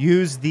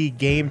 use the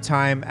Game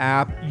Time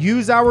app.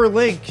 Use our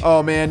link.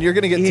 Oh, man. You're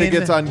going to get In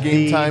tickets on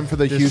Game the Time for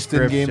the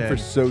Houston game description. for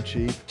so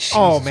cheap.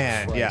 Oh,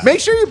 man. Yeah.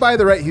 Make sure you buy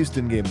the right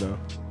Houston game, though.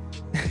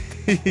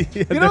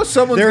 You know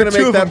someone's there are going to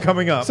two make of them that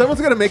coming up. Someone's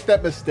going to make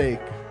that mistake.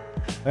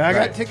 And I got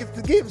Right. tickets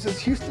to the game. It says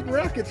Houston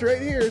Rockets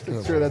right here.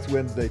 Sure, that's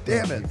Wednesday.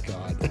 Damn it.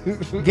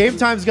 God. Game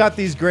Time's got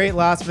these great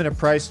last-minute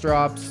price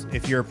drops.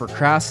 If you're a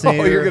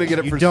procrastinator, Oh, you're gonna get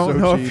it you for don't so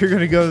know cheap. if you're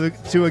going to go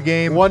to a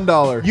game.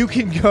 $1. You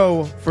can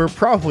go for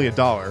probably $1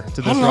 to I this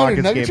don't know. The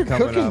Rockets Nuggets game are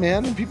coming cooking, up.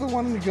 man, and people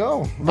wanting to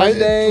go.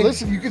 Monday.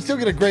 Listen, you can still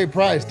get a great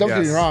price. Don't get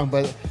me Yes. wrong,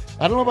 but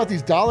I don't know about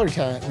these dollar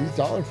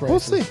prices. We'll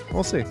see.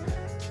 We'll see.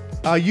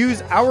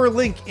 Use our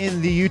link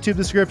in the YouTube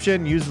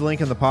description. Use the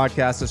link in the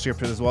podcast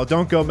description as well.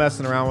 Don't go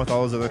messing around with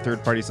all those other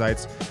third-party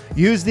sites.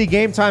 Use the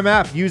Game Time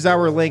app. Use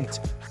our link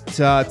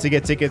to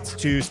get tickets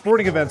to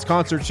sporting events,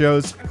 concert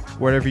shows,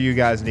 whatever you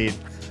guys need.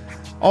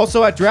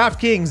 Also at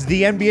DraftKings,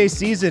 the NBA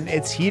season,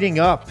 it's heating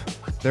up.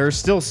 There are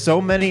still so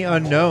many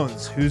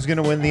unknowns. Who's going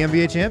to win the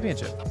NBA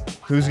championship?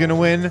 Who's going to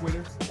win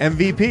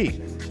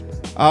MVP?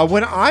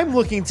 When I'm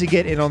looking to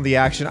get in on the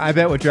action, I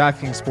bet with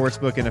DraftKings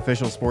Sportsbook, an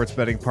official sports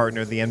betting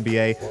partner of the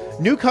NBA.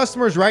 New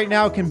customers right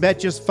now can bet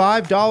just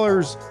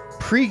 $5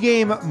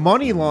 pregame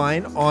money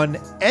line on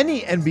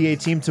any NBA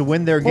team to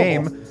win their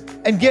game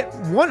and get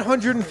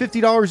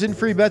 $150 in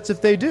free bets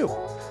if they do.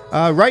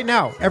 Right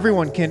now,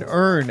 everyone can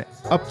earn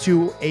up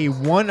to a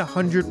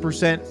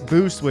 100%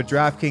 boost with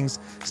DraftKings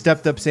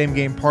stepped up same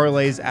game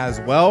parlays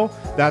as well.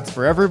 That's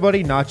for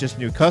everybody, not just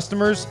new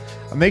customers.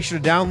 Make sure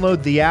to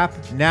download the app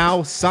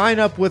now. Sign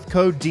up with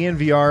code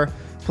DNVR.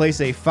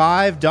 Place a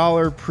 $5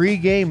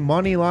 pregame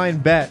money line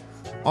bet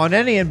on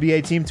any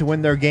NBA team to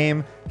win their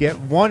game. Get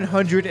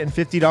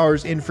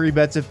 $150 in free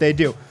bets if they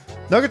do.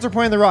 Nuggets are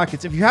playing the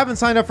Rockets. If you haven't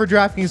signed up for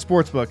DraftKings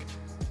Sportsbook,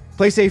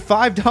 place a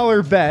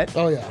 $5 bet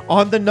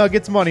on the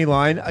Nuggets money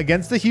line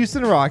against the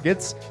Houston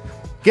Rockets.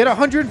 Get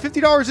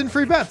 $150 in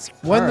free bets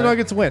when the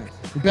Nuggets win.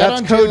 Bet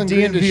That's on code Jalen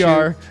Green to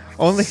DNVR. shoot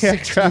Only at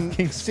 16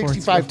 DraftKings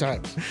 65 Sportsbook.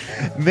 times.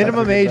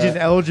 Minimum age and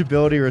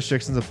eligibility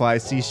restrictions apply.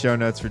 See show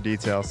notes for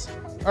details.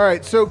 All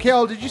right, so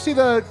Cal, did you see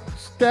the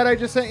stat I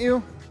just sent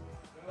you?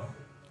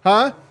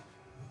 Huh?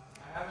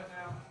 I have it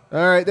now.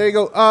 All right, there you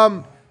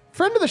go.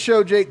 Friend of the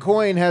show, Jake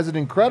Coyne, has an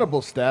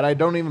incredible stat. I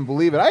don't even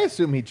believe it. I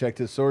assume he checked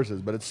his sources,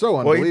 but it's so Well,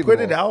 unbelievable. he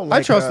put it out. Like,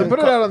 I trust him. Put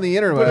it out on the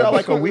internet. Put it out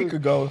like a week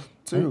ago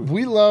too,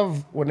 We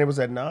love, when it was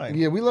at 9.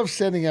 yeah, we love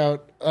sending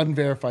out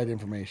unverified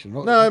information.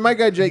 No, my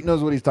guy Jake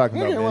knows what he's talking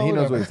about, Yeah, man. well, He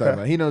knows whatever. what he's talking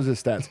about. He knows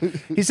his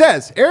stats. He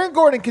says, Aaron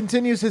Gordon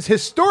continues his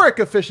historic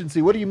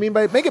efficiency. What do you mean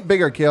by it? Make it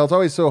bigger, Kale. It's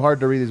always so hard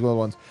to read these little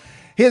ones.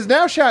 He has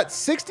now shot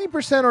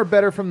 60% or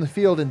better from the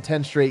field in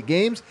 10 straight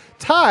games,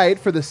 tied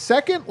for the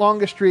second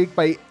longest streak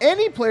by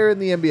any player in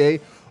the NBA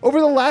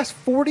over the last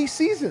 40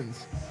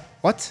 seasons.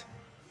 What?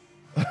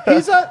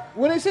 He's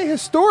when I say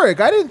historic,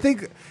 I didn't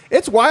think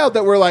it's wild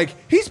that we're like,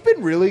 he's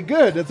been really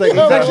good. It's like,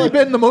 Yeah, he's we're actually like-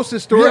 been the most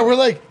historic. Yeah, we're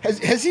like,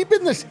 has he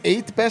been this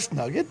 8th best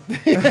Nugget?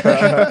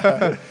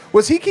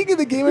 Was he king of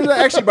the game?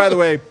 Actually, by the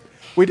way,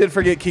 we did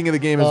forget king of the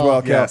game as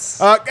well, Cal. yes.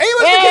 He was the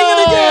king of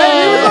the game.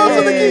 He was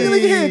also the king of the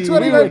game. Hey,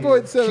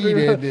 29.7. he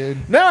did,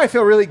 dude. Now I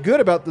feel really good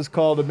about this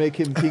call to make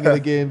him king of the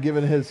game,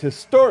 given his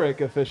historic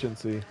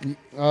efficiency.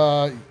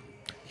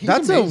 He's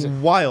That's amazing. a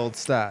wild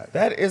stat.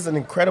 That is an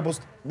incredible.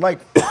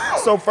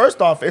 So first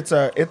off, it's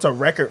a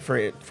record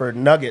for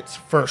Nuggets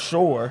for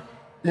sure.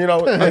 You know,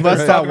 Unless just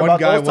that talking one about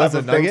guy those type was a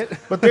of things. Nugget.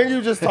 But then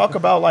you just talk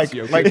about like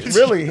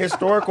really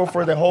historical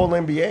for the whole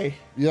NBA.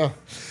 Yeah.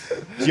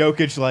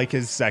 Jokic like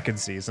his second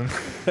season.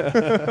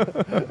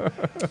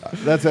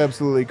 That's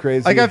absolutely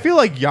crazy. Like I feel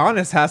like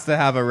Giannis has to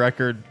have a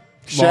record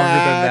Shaq, longer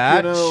than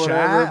that.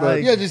 whatever, but-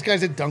 like- Yeah, these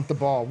guys that dunk the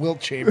ball. Wilt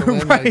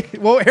Chamberlain. right.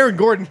 Well, Aaron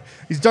Gordon,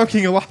 he's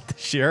dunking a lot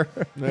this year.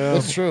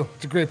 That's true.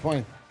 It's a great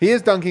point. He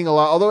is dunking a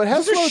lot, although it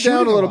has They're slowed down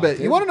shooting a a little lot, bit.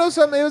 dude. You want to know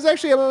something? It was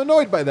actually, I'm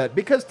annoyed by that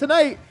because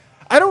tonight,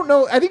 I don't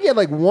know, I think he had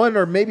like one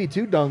or maybe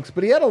two dunks,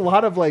 but he had a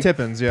lot of like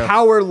Tip-ins, yeah.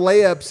 power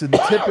layups and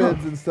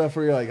tip-ins and stuff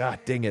where you're like, ah,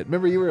 dang it.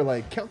 Remember you were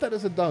like, count that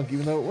as a dunk,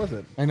 even though it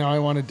wasn't. I know I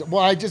wanted to.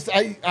 Well,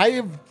 I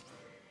have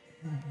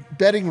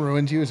betting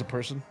ruined you as a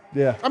person.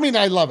 Yeah. I mean,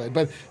 I love it,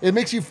 but it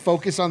makes you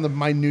focus on the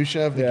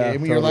minutia of the Yeah,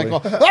 game. And you're like,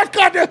 totally.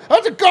 well,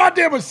 that's a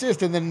goddamn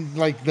assist. And then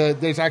like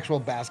there's actual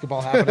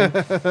basketball happening.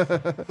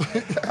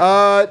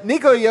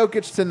 Nikola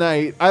Jokic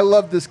tonight, I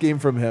love this game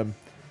from him.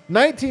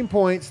 19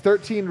 points,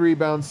 13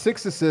 rebounds,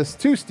 6 assists,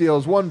 2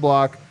 steals, 1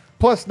 block,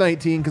 plus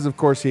 19 because of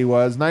course he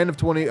was.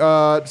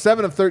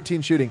 7 of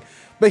 13 shooting.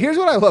 But here's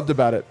what I loved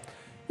about it.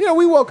 You know,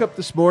 we woke up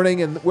this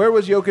morning and where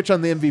was Jokic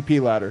on the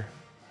MVP ladder?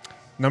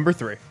 Number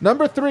 3.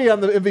 Number 3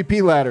 on the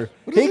MVP ladder.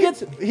 He gets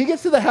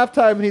to the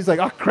halftime and he's like,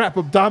 oh crap,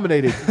 I'm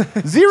dominating.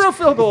 0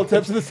 field goal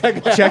attempts in the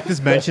second half. Checked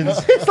his mentions.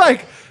 It's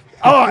like,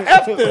 oh,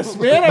 F this,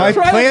 man. My I'm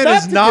trying plan not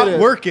is to not get it.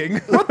 working.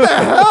 What the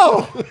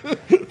hell?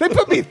 They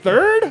put me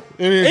third?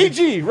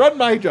 AG, run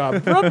my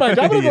job. Run my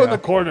job. I'm going to go in the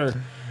corner.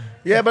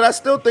 Yeah, but I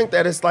still think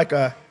that it's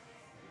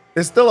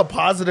still a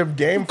positive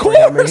game for Of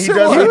him, and course he it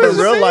doesn't was. even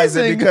realize it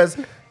Amazing. because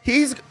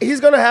he's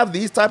going to have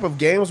these type of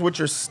games which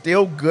are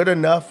still good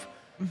enough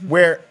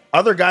where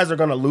other guys are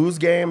going to lose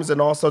games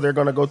and also they're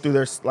going to go through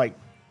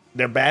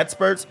their bad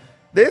spurts.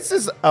 This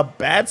is a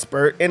bad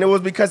spurt, and it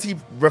was because he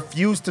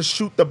refused to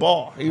shoot the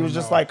ball. He was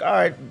just like, all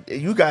right,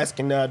 you guys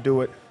can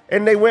do it.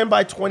 And they win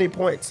by 20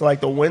 points. Like,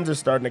 the wins are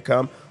starting to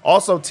come.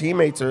 Also,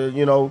 teammates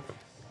are,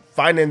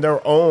 finding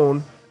their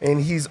own, and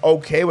he's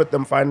okay with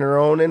them finding their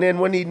own. And then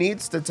when he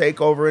needs to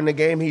take over in the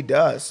game, he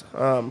does.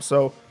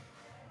 So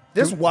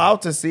just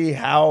wild to see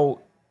how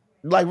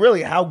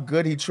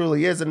good he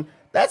truly is. And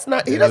that's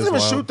not, he doesn't is even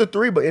wild. shoot the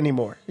three but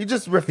anymore. He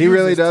just refuses He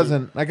really to.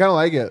 doesn't. I kind of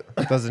like it.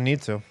 Doesn't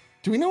need to.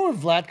 Do we know where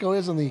Vlatko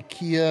is on the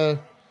Kia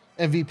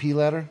MVP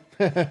ladder?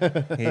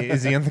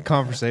 Is he in the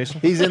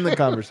conversation? He's in the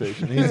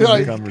conversation. He's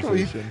in the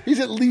conversation. He's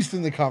at least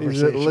in the He's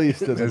conversation. at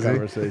least in the Is he?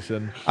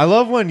 conversation. I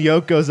love when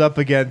Yoke goes up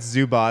against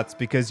Zubats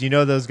because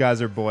those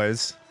guys are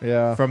boys.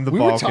 Yeah. From the We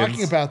Balkans. were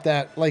talking about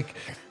that. Like,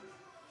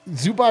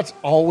 Zubats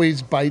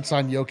always bites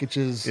on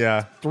Jokic's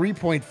Yeah.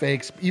 3-point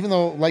fakes, even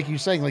though, like you're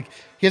saying, like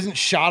he hasn't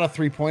shot a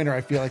 3-pointer,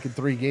 I feel like, in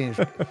 3 games.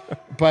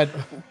 But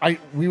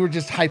we were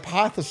just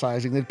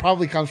hypothesizing that it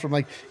probably comes from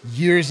like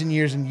years and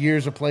years and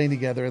years of playing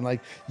together. And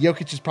like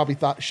Jokic has probably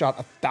shot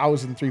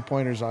 1,000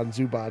 3-pointers on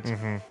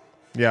Zubats.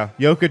 Yeah.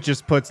 Jokic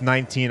just puts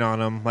 19 on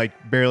him,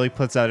 barely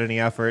puts out any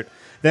effort.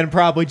 Then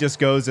probably just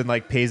goes and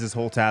pays his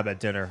whole tab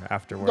at dinner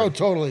afterward. Oh,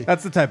 totally.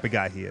 That's the type of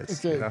guy he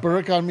is. It's a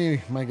Baruch on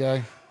me, my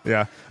guy.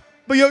 Yeah.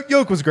 But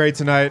Yoke was great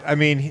tonight. I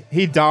mean,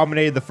 he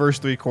dominated the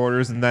first 3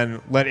 quarters and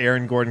then let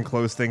Aaron Gordon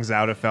close things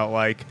out. It felt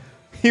like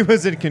he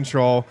was in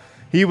control.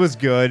 He was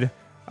good.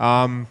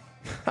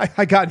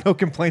 I got no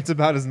complaints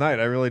about his night.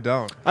 I really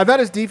don't. I thought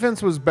his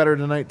defense was better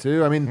tonight,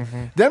 too. I mean,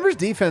 Denver's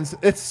defense,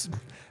 it's,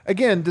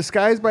 again,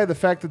 disguised by the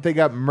fact that they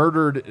got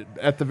murdered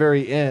at the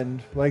very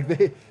end.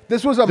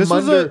 This was a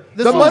Munder.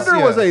 Munder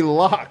was a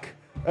lock.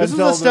 This was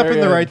until a step the in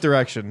the very right end.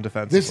 direction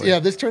defensively.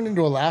 This turned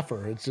into a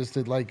laugher. It's just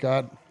it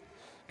got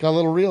a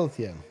little real at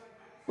the end.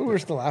 But we were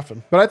still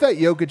laughing. But I thought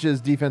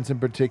Jokic's defense in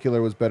particular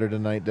was better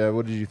tonight, Dev.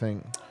 What did you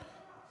think?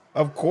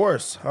 Of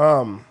course.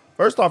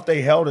 First off,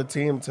 they held a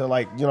team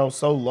to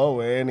so low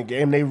in the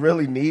game. They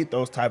really need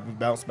those type of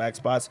bounce back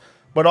spots.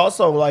 But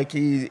also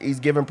he's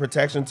giving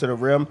protection to the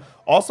rim.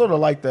 Also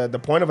the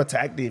point of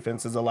attack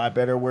defense is a lot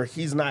better where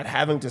he's not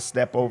having to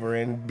step over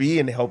and be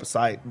in the help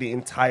side the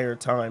entire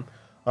time,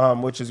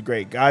 which is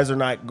great. Guys are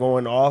not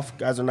going off.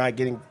 Guys are not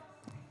getting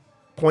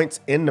points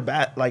in the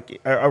bat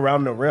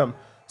around the rim.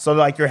 So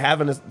you're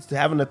having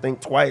to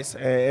think twice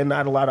and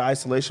not a lot of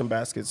isolation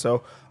baskets.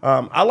 So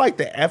I like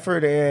the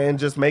effort and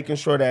just making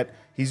sure that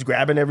he's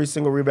grabbing every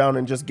single rebound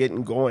and just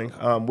getting going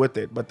with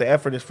it. But the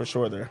effort is for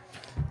sure there.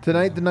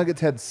 Tonight, the Nuggets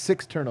had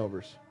 6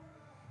 turnovers.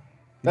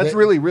 That's They-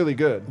 really, really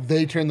good.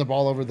 They turned the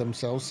ball over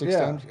themselves 6 Yeah.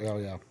 times. Oh,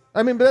 yeah.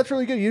 I mean, but that's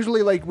really good.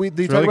 Usually, they talk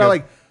really about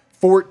good.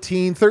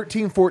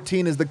 13,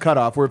 14 is the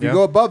cutoff, where if you Yeah.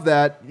 go above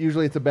that,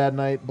 usually it's a bad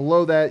night.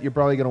 Below that, you're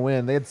probably going to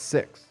win. They had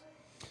 6.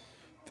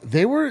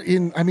 They were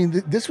in. I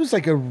mean, this was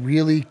a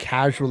really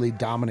casually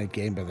dominant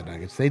game by the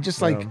Nuggets. They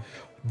just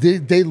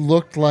they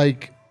looked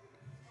like,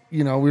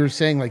 we were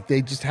saying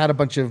they just had a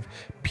bunch of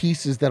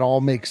pieces that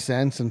all make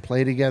sense and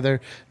play together.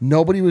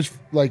 Nobody was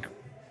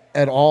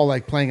at all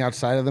playing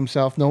outside of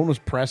themselves. No one was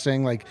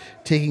pressing,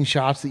 taking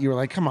shots that you were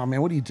like, come on,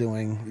 man, what are you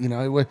doing?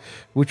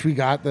 Which we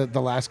got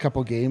the last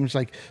couple games.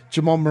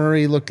 Jamal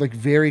Murray looked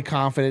very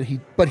confident.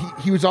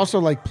 He was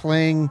also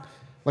playing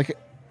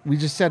we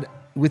just said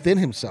within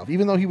himself,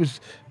 even though he was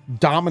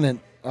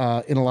dominant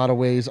in a lot of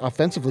ways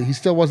offensively. He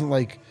still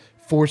wasn't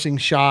forcing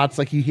shots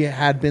like he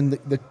had been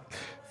the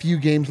few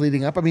games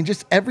leading up. I mean,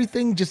 just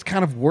everything just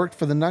kind of worked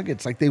for the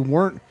Nuggets. They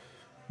weren't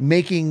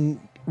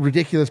making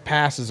ridiculous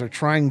passes or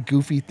trying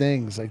goofy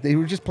things. Like they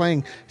were just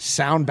playing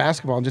sound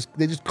basketball and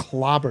they just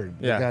clobbered.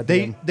 the Yeah,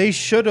 goddamn- they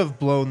should have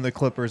blown the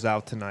Clippers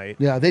out tonight.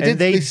 yeah, they And did.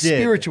 They did.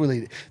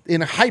 spiritually,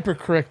 in hyper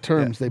correct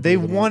terms, they They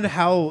blew them won out.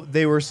 how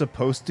they were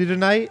supposed to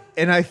tonight,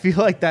 and I feel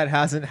like that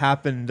hasn't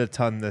happened a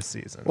ton this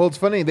season. Well, it's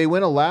funny. They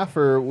win a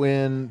laugher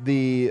when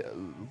the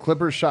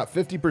Clippers shot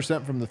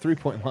 50% from the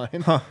 3-point line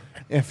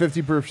and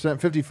 50%,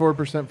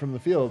 54% from the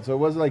field. So it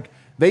was like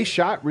they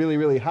shot really,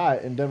 really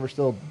hot, and Denver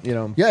still,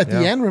 Yeah, at the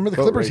end, remember the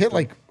Boat Clippers race hit them.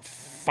 like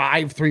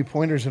 5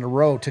 3-pointers in a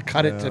row to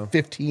cut it to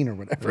 15 or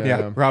whatever.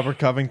 yeah, Robert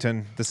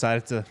Covington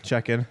decided to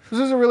check in. This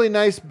is a really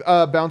nice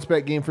bounce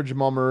back game for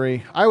Jamal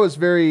Murray. I was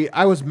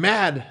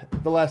mad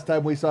the last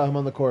time we saw him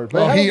on the court.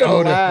 But I Oh, haven't he been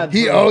owed mad it.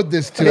 He for- owed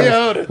this to He us.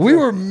 owed it We to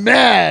were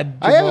mad.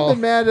 I haven't Jamal.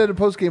 been mad at a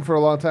post game for a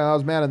long time. I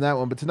was mad in that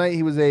one, but tonight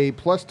he was a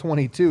plus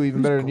 22,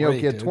 even better than Jokic. great,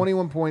 He had dude.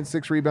 21 points,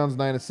 6 rebounds,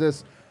 9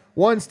 assists,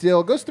 1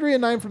 steal. Goes 3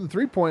 and 9 from the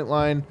 3-point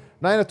line,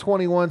 9 of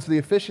 21. So the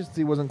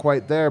efficiency wasn't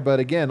quite there, but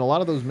again, a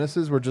lot of those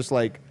misses were just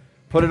like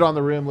put it on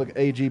the rim. Look,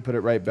 AG put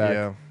it right back.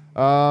 Yeah.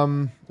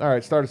 All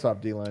right, start us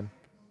off, D-line.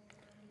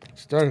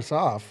 Start us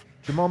off.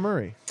 Jamal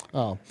Murray.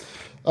 Oh,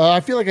 I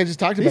feel like I just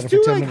talked about These it for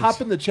two 10 like minutes.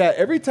 hop in the chat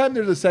every time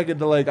there's a second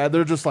to like.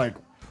 They're just like,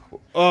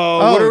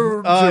 what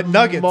are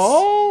Nuggets,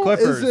 Jamal?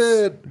 Clippers,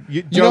 Is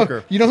it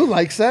Joker. You know who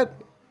likes that?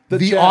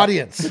 The chat.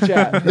 audience, The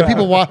chat. the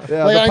people watch.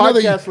 Yeah, like, the I know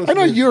podcast that I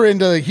know listeners. you're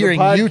into hearing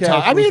podcast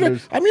Utah.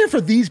 listeners. I'm here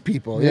for these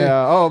people.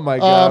 Yeah. Oh my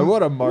God.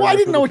 What a martyr. Well, I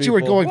didn't for know the what you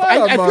were people. going for.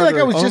 What a I feel like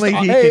I was martyr. just.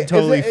 Only he Hey, can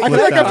totally is it- I flip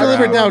feel like that I've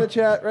delivered around. now. in the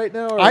chat right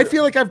now. Or I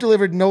feel like I've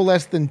delivered no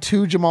less than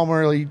 2 Jamal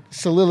Murray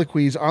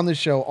soliloquies on the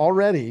show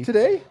already.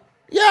 today.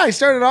 Yeah, I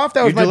started off.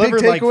 That was You my big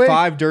delivered like takeaway.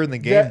 5 during the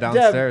game Deb,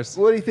 downstairs.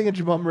 what do you think of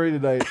Jamal Murray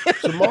tonight?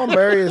 Jamal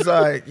Murray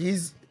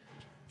is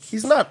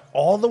he's not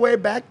all the way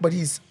back, but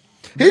he's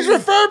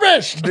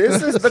refurbished.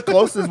 this is the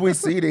closest we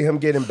see to him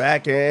getting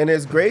back, and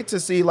it's great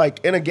to see.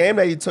 Like in a game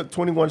that he took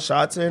 21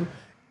 shots in,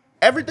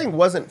 everything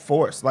wasn't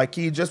forced. Like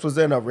he just was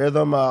in a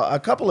rhythm. A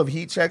couple of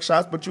heat check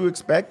shots, but you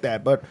expect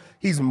that. But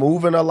he's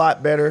moving a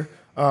lot better,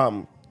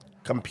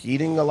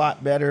 competing a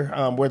lot better.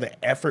 Where the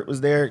effort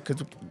was there,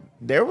 because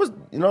there was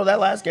that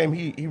last game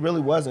he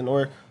really wasn't,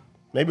 or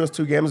maybe it was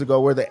 2 games ago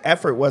where the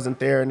effort wasn't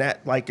there, and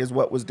that like is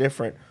what was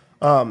different.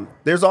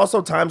 There's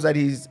also times that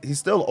he's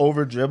still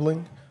over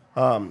dribbling.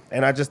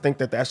 And I just think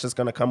that that's just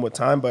going to come with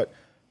time. But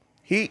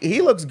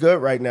he looks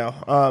good right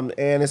now,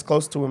 and is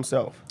close to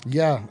himself.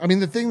 Yeah, I mean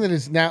the thing that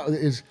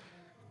is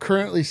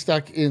currently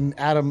stuck in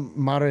Adam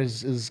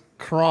Mares'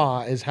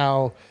 craw is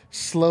how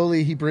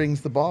slowly he brings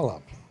the ball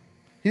up.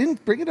 He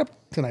didn't bring it up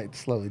tonight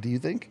slowly. Do you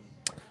think?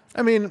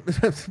 I mean,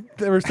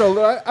 they were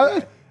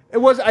so. It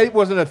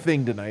wasn't a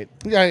thing tonight.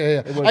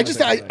 Yeah. wasn't I just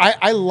a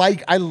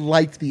big I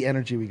liked the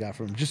energy we got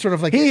from him. Just sort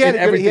of like He in had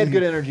everything.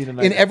 good energy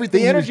tonight. In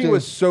everything, the he was energy doing.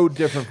 was so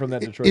different from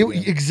that Detroit game.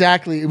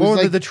 Exactly. It was Well, in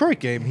like the Detroit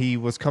game, he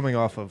was coming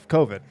off of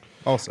COVID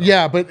also.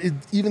 yeah, but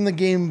even the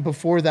game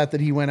before that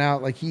he went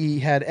out, like he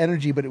had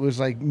energy, but it was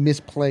like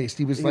misplaced.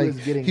 He was He like was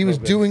getting he was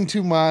COVID. doing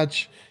too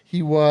much.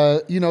 He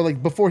was,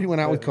 like before he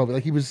went out with COVID,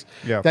 like he was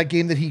that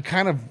game that he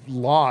kind of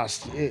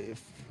lost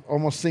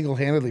almost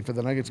single-handedly for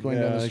the Nuggets going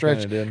down the he stretch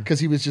kinda did. because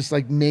he was just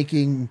like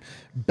making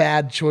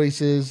bad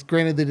choices.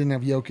 Granted, they didn't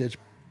have Jokic.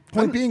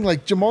 Point being,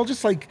 like Jamal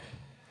just like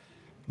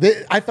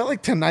I felt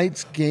like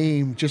tonight's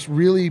game just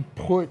really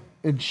put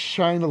and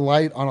shined a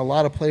light on a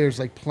lot of players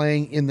like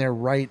playing in their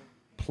right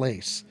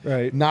place,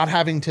 Right. Not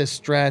having to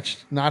stretch,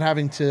 not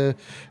having to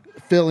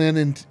fill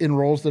in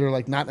roles that are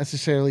like not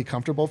necessarily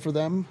comfortable for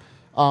them,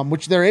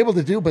 which they're able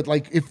to do. But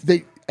like if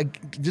they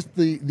just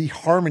the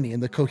harmony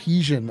and the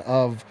cohesion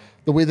of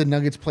the way the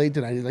Nuggets played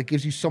tonight, it like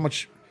gives you so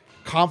much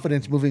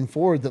confidence moving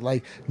forward that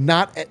like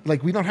not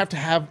like we don't have to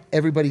have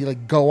everybody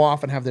like go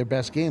off and have their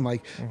best game.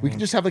 Like we can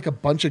just have like a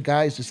bunch of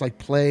guys just like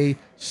play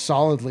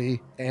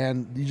solidly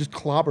and you just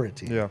clobber a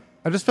team. Yeah.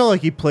 I just felt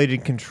like he played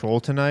in control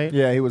tonight.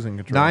 Yeah, he was in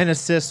control. 9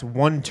 assists,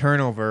 1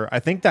 turnover. I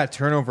think that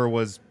turnover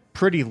was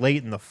pretty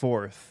late in the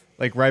 4th,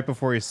 like right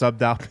before he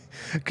subbed out.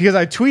 Because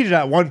I tweeted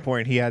at one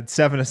point he had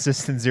 7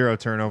 assists and 0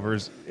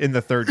 turnovers in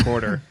the 3rd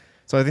quarter.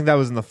 So I think that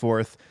was in the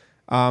 4th.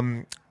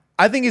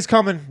 I think he's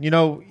coming.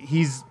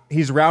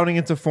 He's rounding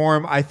into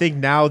form. I think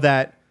now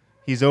that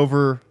he's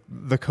over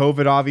the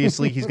COVID,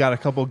 obviously, he's got a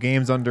couple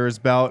games under his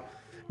belt.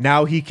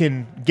 Now he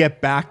can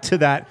get back to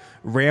that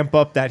ramp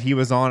up that he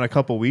was on a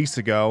couple weeks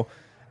ago.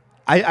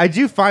 I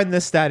do find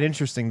this stat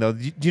interesting, though.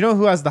 Do you know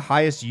who has the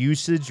highest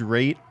usage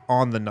rate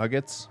on the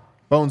Nuggets?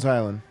 Bones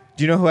Highland.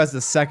 Do you know who has the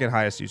 2nd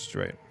highest usage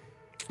rate?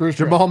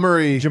 Jamal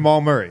Murray.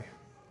 Jamal Murray.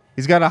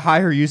 He's got a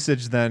higher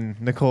usage than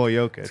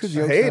Nikola Because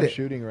Jokic. Jokic hate not it.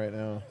 shooting right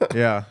now.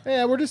 Yeah.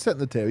 Yeah, we're just setting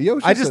the table. Yo,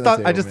 I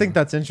just think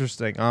that's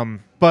interesting.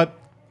 But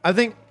I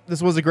think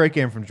this was a great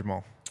game from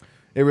Jamal.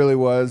 It really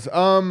was.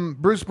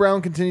 Bruce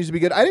Brown continues to be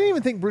good. I didn't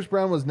even think Bruce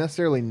Brown was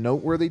necessarily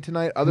noteworthy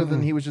tonight, other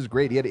than he was just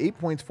great. He had 8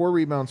 points, 4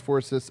 rebounds, 4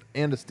 assists,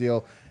 and a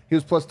steal. He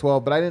was plus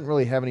 12, but I didn't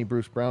really have any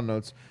Bruce Brown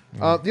notes.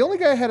 The only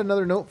guy I had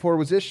another note for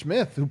was Ish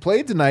Smith, who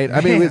played tonight.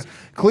 I mean, he was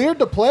cleared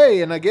to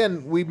play, and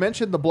again, we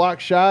mentioned the block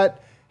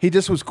shot. He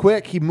just was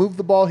quick. He moved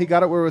the ball. He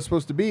got it where it was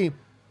supposed to be.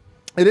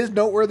 It is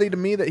noteworthy to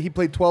me that he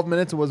played 12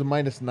 minutes and was a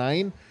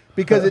 -9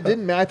 because it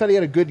didn't matter. I thought he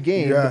had a good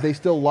game, Yeah. but they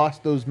still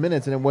lost those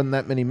minutes and it wasn't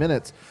that many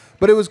minutes.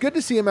 But it was good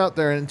to see him out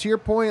there. And to your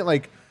point,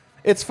 like,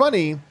 it's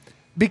funny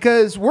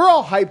because we're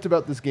all hyped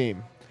about this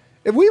game.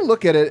 If we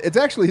look at it, it's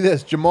actually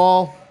this: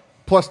 Jamal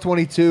plus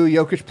 22,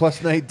 Jokic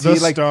plus 19.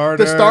 The like starters.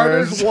 the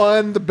starters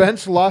won, the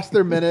bench lost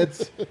their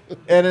minutes,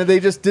 and they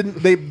just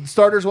didn't. The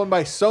starters won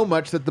by so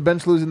much that the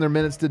bench losing their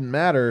minutes didn't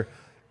matter,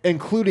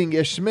 including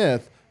Ish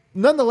Smith.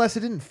 Nonetheless,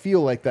 it didn't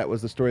feel like that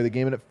was the story of the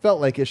game, and it felt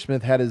like Ish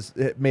Smith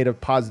it made a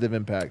positive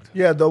impact.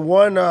 Yeah, the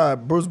one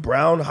Bruce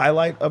Brown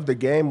highlight of the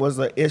game was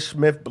a Ish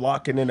Smith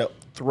blocking in a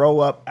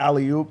throw-up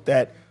alley-oop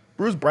that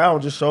Bruce Brown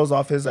just shows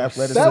off his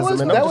athleticism. That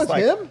was- and that I'm was just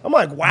like, him? I'm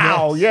like,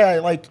 wow, yeah,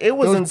 like it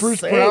was That was insane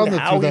Bruce Brown that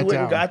how threw he that went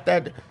and down. got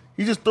that.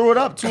 He just threw it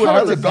up 2 How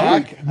yards was ago.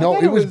 that? Zeke? No, I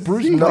thought it it was was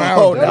Bruce Zeke. Brown.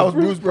 No, That that was was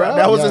Bruce Bruce Brown. Brown.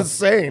 That was Yeah.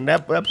 insane.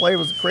 That play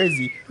was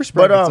crazy. Brown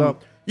But gets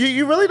up.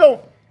 you really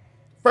don't.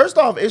 First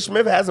off, Ish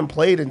Smith hasn't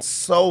played in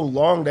so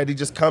long that he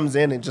just comes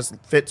in and just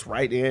fits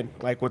right in,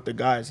 like with the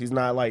guys. He's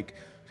not like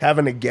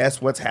having to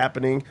guess what's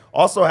happening.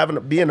 Also, having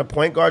to be in a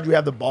point guard, you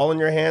have the ball in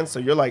your hands, so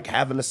you're like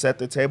having to set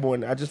the table.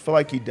 And I just feel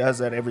like he does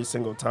that every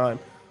single time.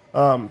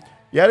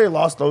 Yeah, they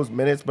lost those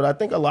minutes, but I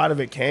think a lot of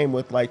it came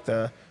with like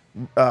the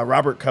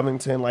Robert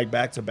Covington like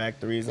back-to-back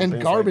threes and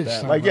things garbage like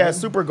that. time, Like yeah, right?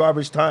 super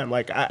garbage time.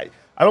 Like I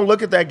don't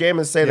look at that game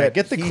and say Yeah, that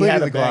get the he clear had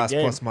to a the bad glass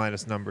game. plus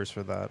minus numbers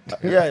for that.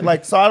 Yeah,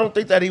 like so I don't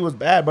think that he was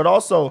bad, but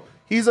also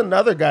he's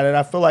another guy that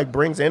I feel like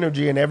brings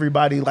energy and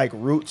everybody like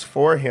roots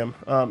for him.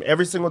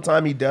 Every single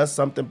time he does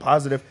something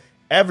positive,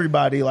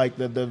 everybody like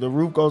the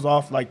roof goes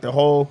off, like the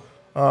whole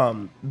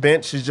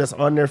bench is just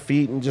on their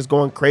feet and just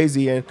going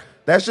crazy, and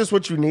that's just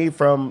what you need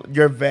from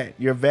your vet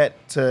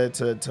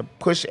to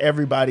push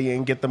everybody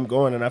and get them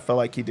going, and I felt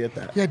like he did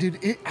that. Yeah, dude.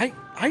 I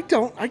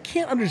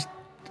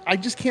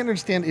just can't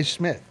understand Ish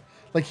Smith.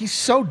 Like, he's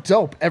so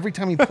dope every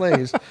time he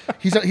plays.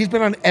 He's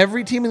been on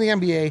every team in the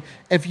NBA.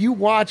 If you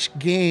watch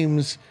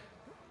games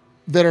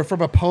that are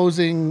from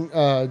opposing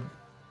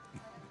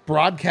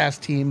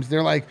broadcast teams,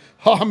 they're like,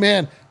 oh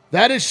man,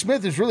 that Ish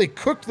Smith has really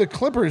cooked the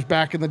Clippers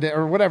back in the day,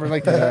 or whatever.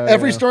 Like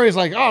every story is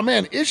like, oh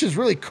man, Ish has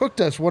really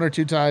cooked us 1 or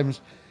 2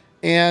 times.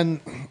 And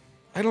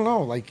I don't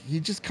know, like he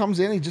just comes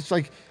in, he just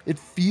like, it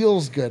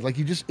feels good. Like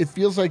it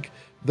feels like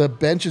the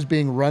bench is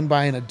being run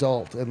by an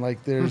adult, and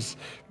like there's,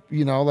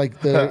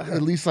 like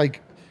at least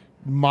like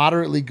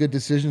moderately good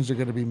decisions are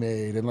going to be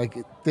made, and like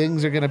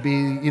things are going to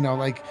be,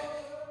 like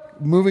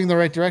moving in the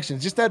right direction.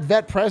 It's just that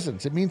vet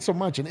presence. It means so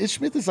much. And Ish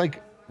Smith is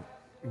like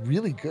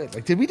really good.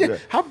 Like,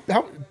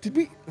 how did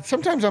we?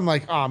 Sometimes I'm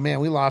like, oh man,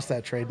 we lost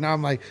that trade. Now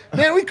I'm like,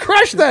 man, we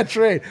crushed that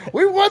trade.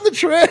 We won the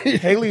trade.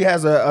 Haley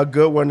has a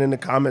good one in the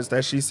comments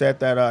that she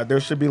said that there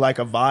should be like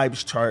a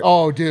vibes chart.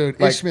 Oh, dude,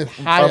 like Ish Smith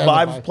high a on the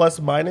vibes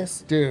plus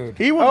minus. Dude.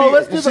 He would Oh, be.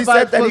 let's do the She vibes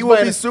said that plus he would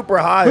be minus. super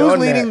high. Who's on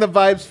leading that. the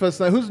vibes plus?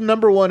 Who's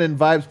number 1 in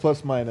vibes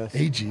plus minus?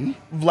 AG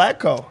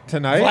Vlatko?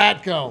 Tonight?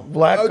 Vlatko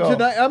Vlatko. Oh,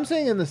 tonight, I'm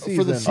saying in the season.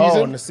 For the Oh,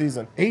 season? in the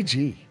season.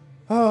 AG.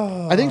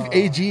 I think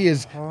AG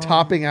is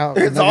topping out.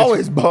 the It's Nuggets.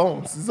 always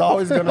Bones. It's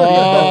always going to be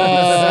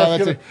Oh,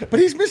 Bones. that's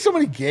but he's missed so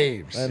many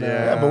games.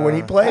 Yeah, but when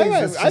he plays,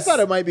 it's I just- thought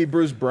it might be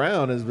Bruce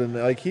Brown has been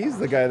like he's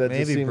the guy that just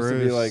Maybe seems to be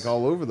Bruce. like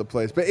all over the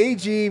place. But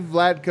AG,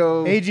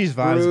 Vlatko, AG's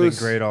vibe has Bruce,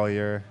 been great all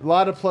year. A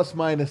lot of plus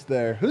minus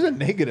there. Who's a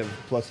negative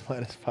plus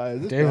minus 5?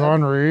 Is this bad?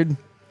 Davon Reed.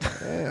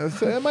 Yeah,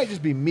 so it might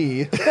just be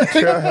me.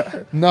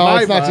 No, My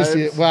it's not just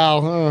vibes. it.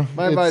 Well,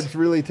 My it's- vibes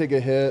really take a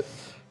hit.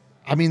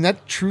 I mean,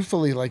 that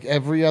truthfully, like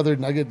every other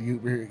Nugget,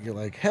 you're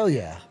like, hell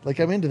yeah, like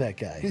I'm into that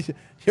guy.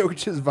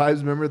 Jokic's vibes,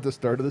 remember at the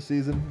start of the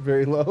season,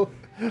 very low.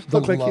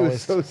 Looked like he was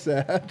lowest. so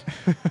sad.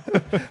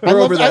 I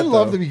over that,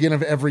 love though. the beginning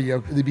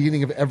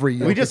of every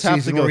Jokic We just have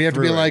to season go where we have to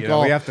through be it, like, you know?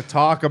 oh, We have to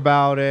talk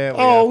about it.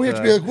 we have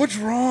to be like, what's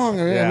wrong?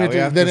 yeah, we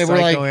have then to we're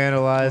like,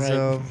 psychoanalyze right.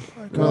 him.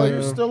 Oh,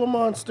 you're still a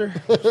monster.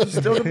 You're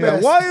still the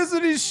best. Why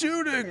isn't he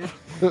shooting?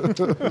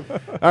 All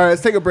right,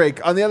 let's take a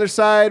break. On the other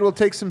side, we'll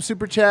take some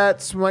super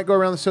chats. We might go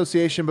around the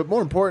association, but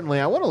more importantly,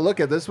 I want to look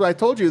at this. I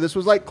told you this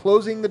was like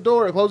closing the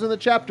door, closing the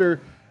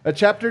chapter. A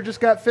chapter just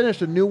got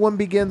finished. A new one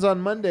begins on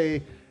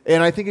Monday,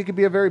 and I think it could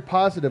be a very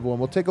positive one.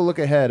 We'll take a look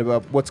ahead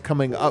about what's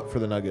coming up for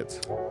the Nuggets.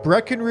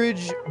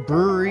 Breckenridge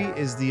Brewery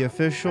is the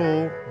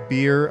official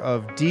beer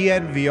of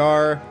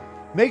DNVR.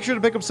 Make sure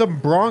to pick up some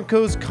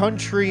Broncos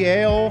Country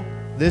Ale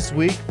this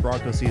week.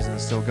 Broncos season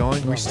is still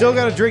going. We still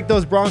got to drink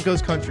those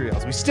Broncos Country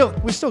Ales. We still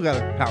got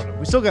to pound them.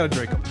 We still got to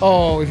drink them.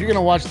 oh, if you're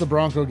gonna watch the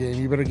Bronco game,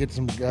 you better get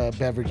some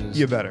beverages.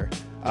 You better.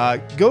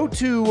 Go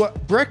to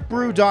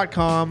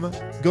breckbrew.com.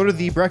 Go to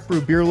the Breck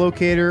Brew beer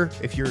locator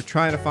if you're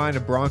trying to find a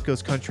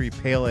Broncos Country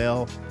Pale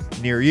Ale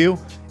near you.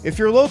 If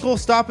you're local,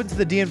 stop into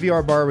the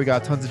DNVR bar. We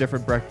got tons of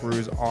different Breck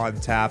Brews on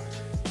tap.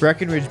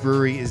 Breckenridge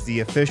Brewery is the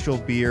official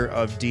beer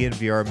of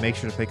DNVR. Make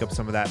sure to pick up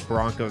some of that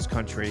Broncos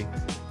Country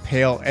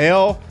Pale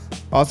Ale.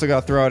 Also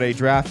got to throw out a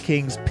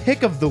DraftKings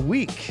pick of the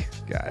week,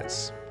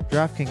 guys.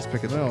 DraftKings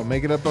pick of the No, week.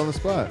 make it up on the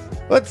spot.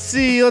 Let's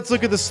see. Let's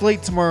look at the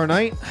slate tomorrow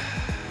night.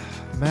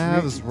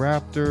 Mavs,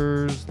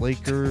 Raptors,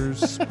 Lakers,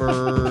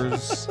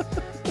 Spurs,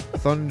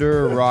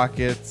 Thunder,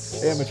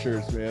 Rockets.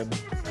 Amateurs, man.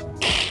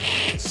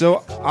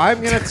 So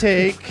I'm gonna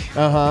take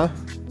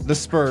the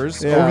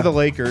Spurs Yeah. over the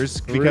Lakers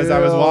because I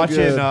was Real watching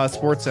good.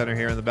 SportsCenter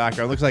here in the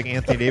background. Looks like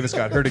Anthony Davis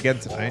got hurt again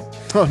tonight.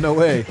 Oh, no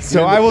way.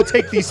 So I will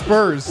take the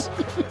Spurs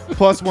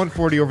plus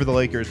 140 over the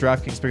Lakers.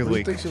 DraftKings pick of the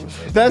week.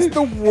 That's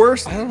the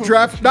worst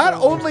draft. Not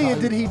only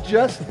did he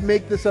just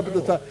make this up at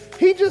the top,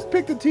 he just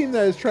picked a team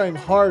that is trying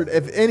hard.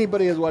 If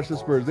anybody has watched the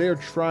Spurs, they are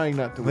trying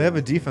not to They win. have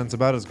a defense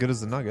about as good as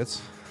the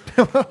Nuggets.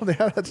 Well,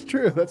 yeah, that's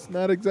true. That's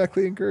not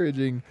exactly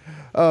encouraging.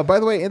 By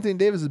the way, Anthony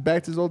Davis is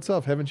back to his old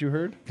self. Haven't you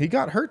heard? He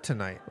got hurt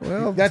tonight.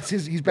 Well, That's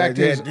his. He's back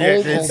to Yeah, his yeah,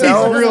 old. it old sounds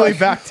self. really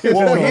back to his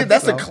Well, old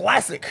that's a self.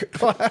 classic.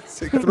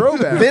 classic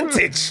throwback.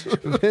 Vintage.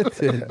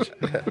 Vintage.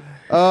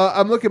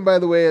 I'm looking, by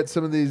the way, at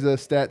some of these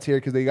stats here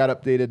because they got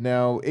updated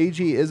now.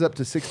 AG is up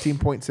to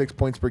 16.6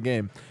 points per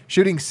game,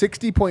 shooting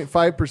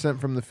 60.5%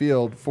 from the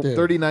field, Dude.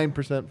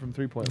 39% from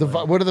three-point The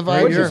line. what are the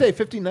What vibes? did you say?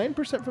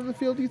 59% from the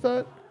field, you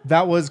thought?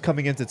 That was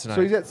coming into tonight.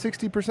 So he's at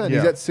 60%. Yeah.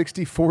 He's at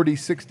 60, 40,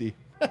 60.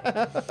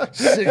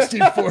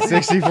 60-40.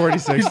 60, 40,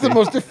 60. He's the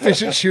most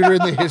efficient shooter in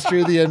the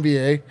history of the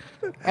NBA.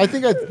 I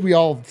think we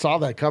all saw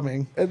that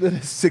coming. And then a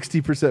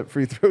 60%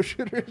 free throw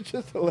shooter. It's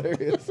just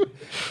hilarious.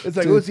 It's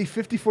like, Dude. oh, is he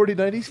 50, 40,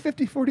 90? He's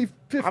 50, 40,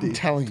 50. I'm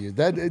telling you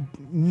that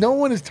no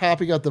one is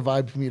topping out the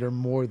vibes meter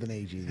more than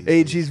AG. these days.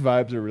 AG's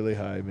vibes are really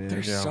high, man.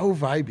 They're so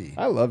vibey.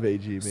 I love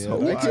AG, man.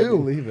 So I do. can't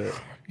believe it.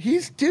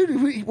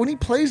 When he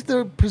plays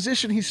the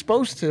position he's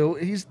supposed to,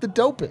 he's the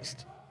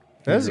dopest.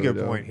 That is a really good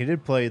don't. point. He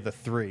did play the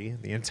 3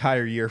 the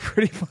entire year,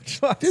 pretty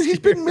much last Dude,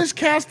 he's year. been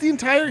miscast the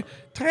entire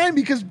time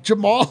because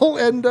Jamal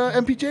and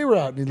MPJ were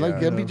out, and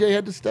MPJ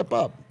had to step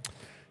up.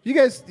 You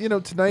guys,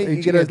 tonight you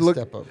AG get to had to look.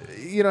 step up.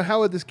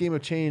 How would this game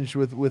have changed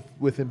with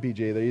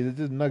MPJ?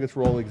 The Nuggets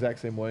roll the exact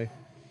same way.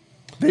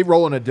 They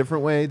roll in a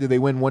different way. Do they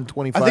win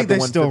 125? I think to they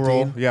still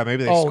 115? roll. Yeah,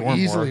 maybe they score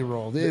Easily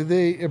more. roll.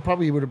 It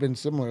probably would have been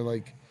similar.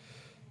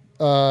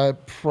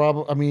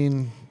 I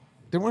mean,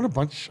 there weren't a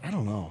bunch. I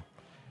don't know.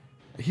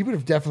 He would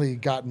have definitely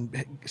gotten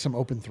some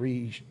open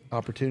three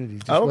opportunities.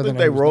 just I don't whether think or not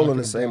they he was roll in knocking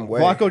the them same down.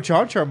 way. Flacco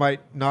Chanchar might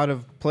not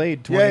have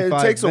played 25 Yeah,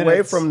 it takes away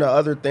minutes. from the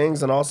other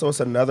things, and also it's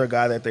another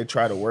guy that they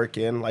try to work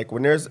in. Like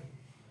when there's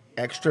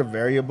extra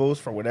variables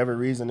for whatever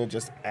reason, it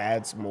just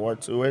adds more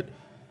to it.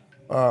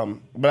 But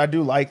I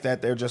do like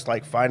that they're just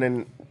like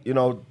finding,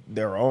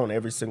 their own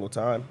every single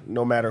time,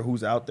 no matter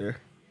who's out there.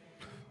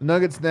 The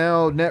Nuggets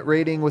now net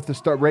rating with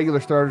the regular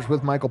starters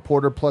with Michael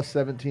Porter plus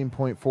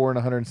 17.4 in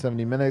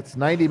 170 minutes.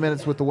 90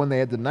 minutes with the one they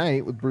had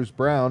tonight with Bruce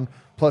Brown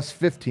plus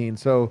 15.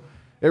 So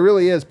it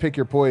really is pick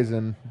your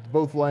poison.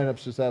 Both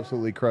lineups just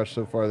absolutely crushed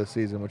so far this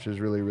season, which is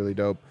really, really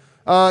dope.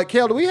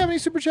 Kale, do we have any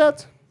super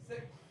chats?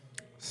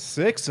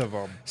 6 of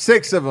them.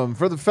 6 of them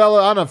for the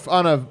fella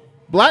on a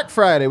Black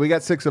Friday. We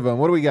got 6 of them.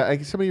 What do we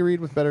got? Somebody read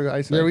with better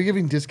eyesight. Are we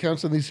giving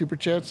discounts on these super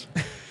chats?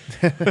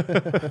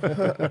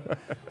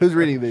 Who's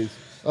reading these?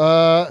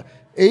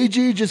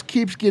 AG just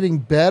keeps getting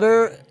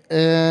better,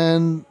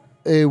 and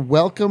a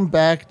welcome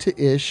back to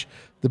Ish.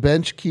 The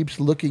bench keeps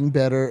looking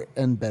better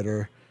and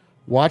better.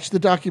 Watched the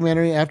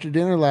documentary after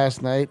dinner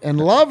last night and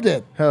loved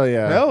it. Hell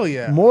yeah. Hell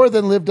yeah. More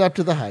than lived up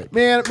to the hype.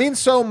 Man, it means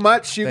so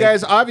much. You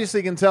guys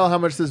obviously can tell how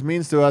much this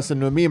means to us, and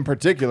to me in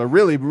particular,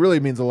 really, really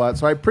means a lot.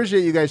 So I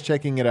appreciate you guys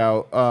checking it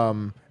out.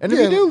 And if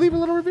Yeah. you do, leave a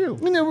little review.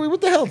 What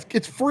the hell?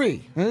 It's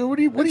free. What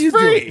are you It's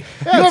free. doing?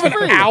 Yeah, you have it's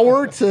an free.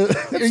 hour to.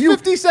 It's you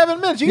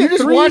 57 minutes. You you get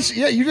just 3. watch.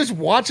 Yeah, you just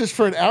watch us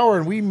for an hour,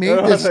 and we made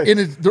this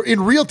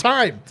in real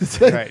time.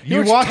 Right.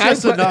 You watch time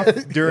us for- enough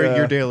during Yeah.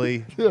 your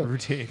daily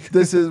routine.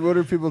 This is what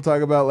do people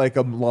talk about, like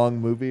a long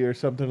movie or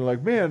something?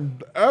 Like, man,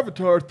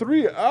 Avatar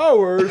 3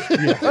 hours.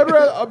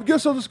 I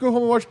guess I'll just go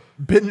home and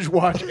binge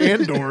watch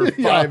Andor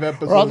 5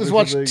 episodes. Or I'll just or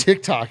watch something.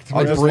 TikTok.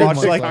 I'll just brain watch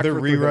won't like stop. the for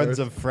 3 reruns hours.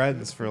 of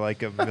Friends for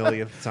like a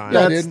millionth time.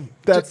 Yeah, That's dude.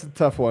 that's a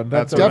tough one.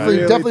 That's a Definitely,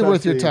 really definitely tough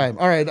worth your scene. time.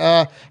 All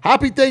right,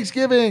 happy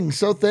Thanksgiving!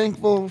 So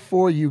thankful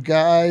for you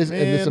guys and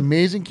this Man.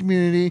 amazing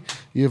community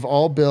you've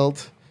all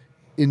built.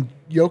 In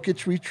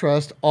Jokic, we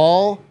trust.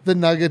 All the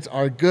Nuggets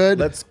are good.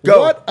 Let's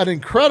go. What an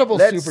incredible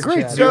Let's super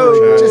great chat!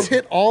 go. Just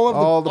hit all of the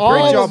All the all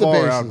great of job the all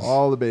bases. around.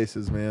 All the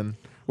bases, man.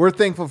 We're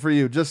thankful for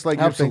you, just like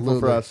you're thankful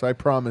for Absolutely. us. I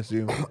promise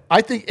you.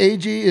 I think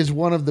AG is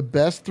one of the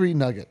best 3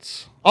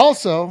 Nuggets.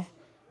 Also,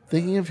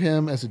 thinking of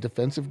him as a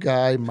defensive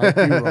guy might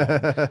be wrong.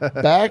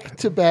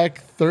 Back-to-back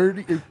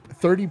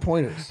 30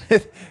 pointers.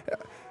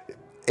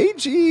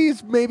 AG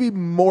is maybe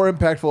more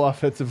impactful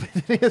offensively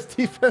than he is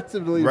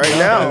defensively. Right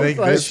now, I think It's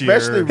like- this year,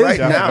 especially right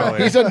now.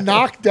 definitely. He's a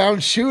knockdown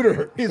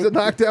shooter. he's a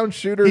knockdown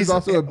shooter. He's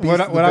also a beast. When,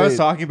 of when I was debate.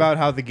 talking about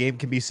how the game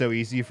can be so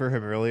easy for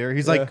him earlier,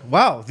 he's like,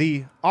 "Wow,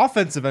 the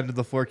offensive end of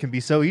the floor can be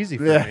so easy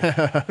for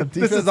me.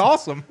 This is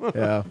awesome."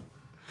 Yeah.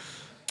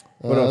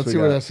 What else Let's we see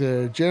what got? else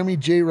here. Jeremy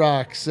J.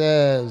 Rock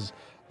says,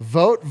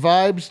 vote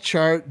vibes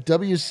chart,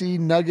 WC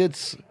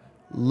Nuggets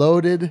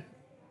loaded.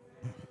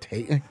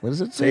 What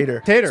is it? say?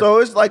 Tater. So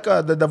it's like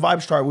the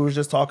vibes chart we was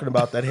just talking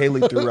about that Haley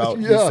threw out.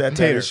 He Yeah. said that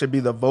Tater. it should be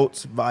the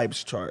votes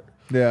vibes chart.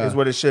 Yeah. Is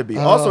what it should be.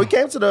 Also,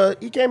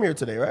 he came here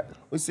today, right?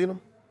 We seen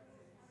him.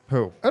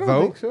 Who? I don't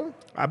Vote? think so.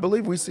 I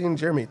believe we seen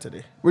Jeremy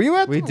today. Were you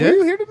We Were did?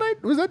 you here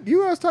tonight? Was that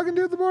you I was talking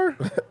to at the bar?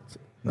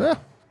 Yeah.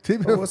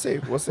 We'll see.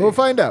 We'll see. We'll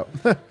find out.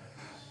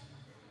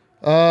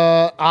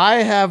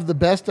 I have the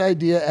best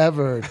idea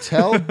ever.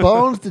 Tell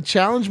Bones to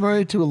challenge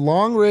Murray to a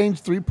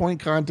long-range three-point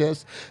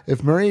contest.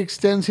 If Murray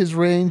extends his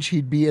range,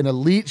 he'd be an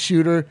elite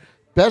shooter,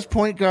 best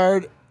point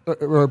guard,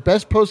 or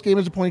best post game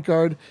as a point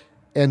guard,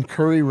 and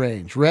Curry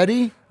range.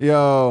 Ready?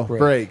 Yo,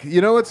 break. You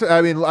know what's?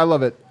 I mean, I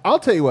love it. I'll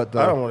tell you what, though.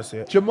 I don't want to see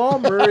it. Jamal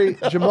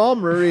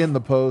Murray in the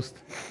post.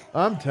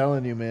 I'm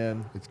telling you,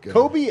 man. It's good.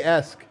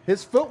 Kobe-esque.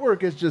 His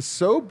footwork is just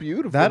so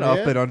beautiful. That man.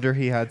 up and under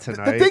he had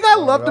tonight. The thing I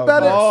loved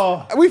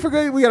about it, we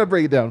got to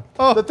break it down.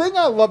 The thing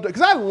I loved,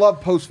 because I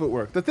love post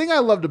footwork. The thing I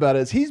loved about it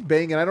is he's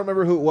banging. I don't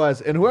remember who it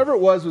was, and whoever it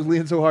was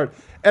leaning so hard,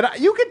 and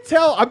you could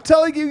tell. I'm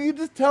telling you, you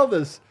just tell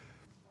this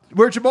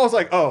where Jamal's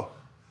like, oh.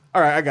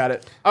 All right, I got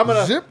it. I'm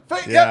gonna Zip.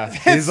 Yeah.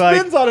 He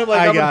spins on him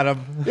like I got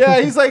him. Yeah,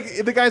 he's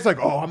like the guy's like,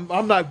 oh,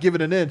 I'm not giving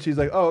an inch. He's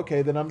like, oh,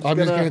 okay, then I'm just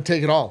gonna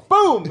take it all.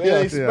 boom.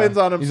 And he spins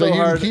on him He's so like, you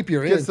can hard. keep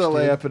your gets inch, the dude.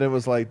 layup, and it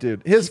was like,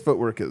 dude, his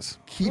footwork is.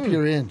 Keep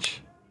your inch.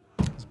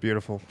 It's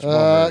beautiful.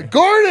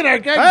 Gordon, our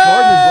guy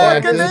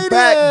Hey, Gordon is Canadian! back.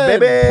 Back,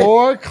 baby.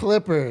 Poor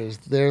Clippers.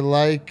 They're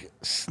like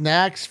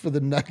snacks for the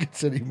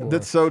Nuggets anymore.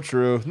 That's so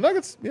true.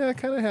 Nuggets, yeah,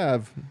 kind of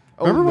have.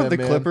 Remember Own when them,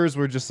 the man. Clippers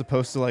were just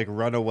supposed to like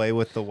run away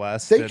with the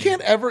West? They and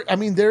can't ever. I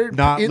mean, they're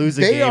not lose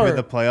a they game are, in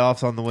the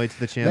playoffs on the way to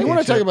the They championship.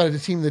 want to talk about a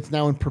team that's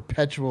now in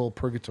perpetual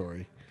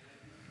purgatory.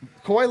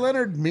 Kawhi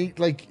Leonard,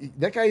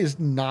 that guy is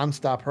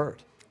nonstop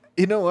hurt.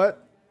 You know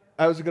what?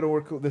 I was gonna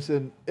work this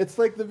in. It's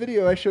like the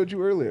video I showed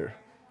you earlier.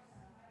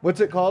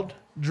 What's it called?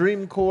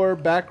 Dream Core,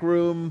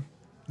 Backroom.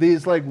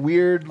 These like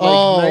weird,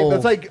 like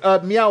it's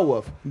like Meow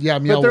Wolf. Yeah,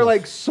 Meow But they're Wolf.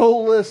 like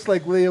soulless,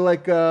 like they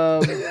like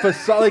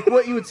facade, like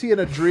what you would see in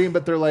a dream,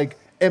 but they're like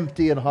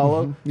empty and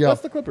hollow. Yeah. That's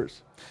the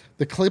Clippers.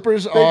 The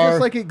Clippers They are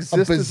just like a exist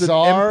as an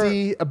bizarre.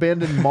 empty,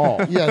 abandoned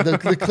mall. Yeah, the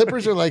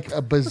Clippers are like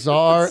a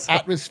bizarre,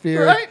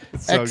 atmospheric, Right?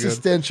 So good.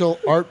 existential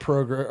art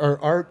program or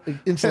art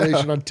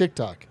installation on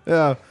TikTok.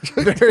 Yeah,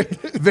 very,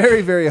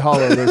 very, very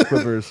hollow. Those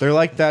Clippers. They're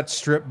like that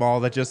strip mall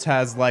that just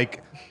has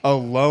like a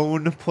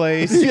loan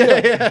place,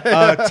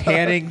 a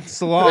tanning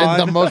salon,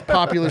 And the most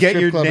popular get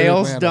strip your club in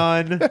nails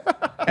Atlanta. done,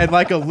 and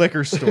like a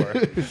liquor store.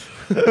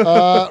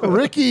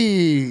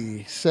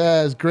 Ricky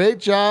says, "Great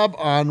job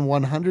on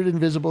 100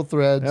 Invisible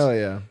Threads." Hell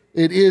yeah.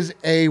 It is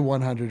a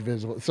 100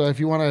 visible. So if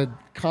you want to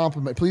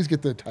compliment, please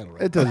get the title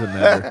right. It doesn't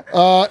matter.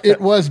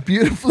 It was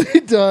beautifully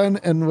done,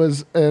 and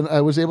I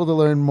was able to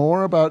learn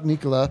more about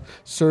Nikola,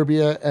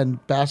 Serbia,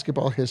 and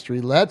basketball history.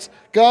 Let's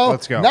go,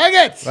 Let's go.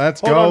 Nuggets! Let's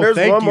Hold go. on, there's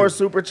Thank one you. more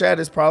super chat.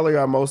 It's probably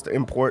our most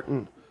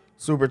important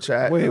super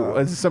chat. Wait,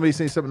 is somebody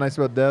saying something nice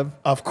about Dev?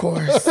 Of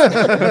course.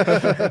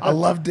 I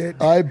loved it.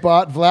 I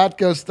bought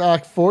Vlatko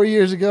stock 4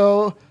 years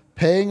ago,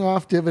 paying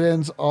off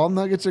dividends. All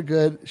Nuggets are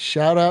good.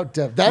 Shout out,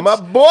 Dev. That's My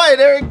boy,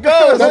 there it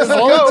goes. Let's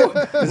all go.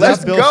 it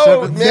Let's Bill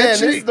go, Simmons? man.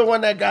 Mention- This is the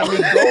one that got me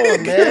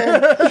going,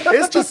 man.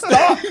 It's the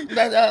stock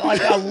that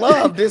like I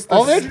love. This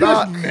all they the have to do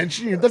stock. is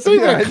mention you. That's not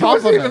even a It wasn't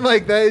compliment. even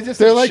like that. It's just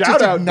They're a like shout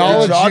just out.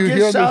 acknowledge Did y'all you get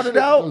here. on the shouted show.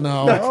 out?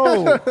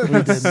 No, we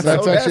didn't. That's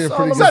So actually a all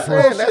pretty I'm good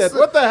saying. point. That's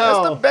What the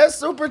hell? That's the best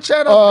super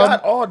chat I've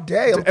got all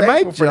day. I'm Am I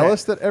thankful for that.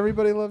 jealous that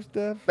everybody loves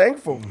Dev?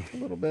 Thankful. A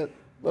little bit.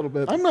 A little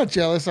bit. I'm not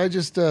jealous. I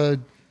just a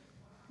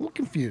little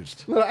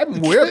confused.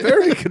 We're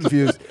very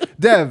confused.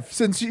 Dev,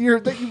 since you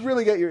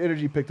really got your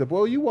energy picked up,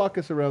 well, you walk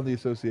us around the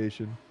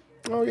association.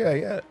 Oh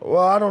yeah.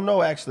 Well, I don't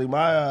know actually.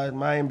 My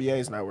my MBA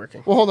is not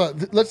working. Well, hold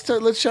on.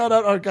 Let's shout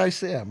out our guy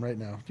Sam right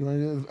now. Do you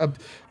want to?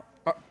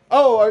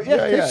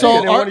 Yeah. So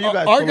then one of you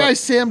guys our pull guy up.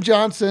 Sam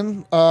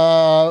Johnson,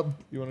 wanna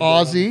go around the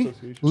Aussie,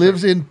 association?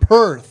 lives in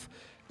Perth,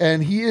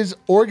 and he is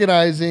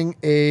organizing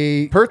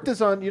Perth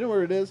is on, you know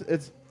where it is?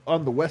 It's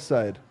on the west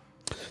side.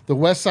 the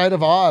west side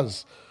of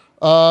Oz.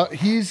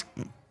 He's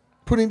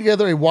putting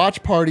together a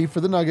watch party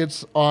for the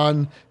Nuggets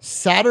on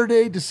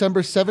Saturday,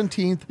 December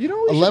 17th, You know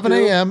what we should 11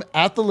 do? a.m.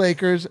 at the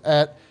Lakers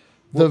at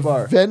the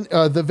What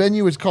bar? the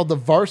venue is called the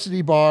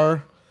Varsity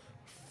Bar.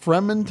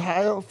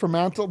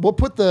 Fremantle. We'll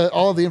put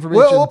all of the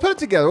information. We'll put it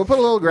together. We'll put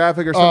a little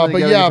graphic or something but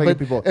together. yeah, to but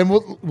people. and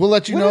we'll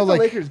let you When know is the like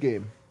Lakers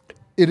game?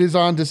 it is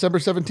on December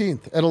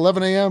 17th at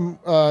 11 a.m.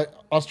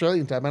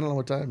 Australian time. I don't know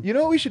what time. You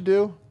know what we should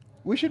do?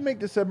 We should make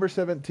December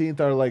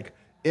 17th our like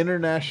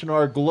international,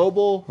 our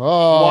global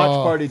Oh.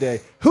 watch party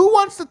day. Who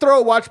wants to throw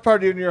a watch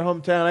party in your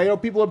hometown? I know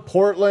people in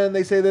Portland,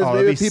 they say this. Oh,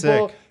 maybe that'd be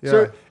people. sick.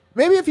 So Yeah.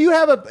 maybe if you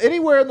have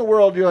anywhere in the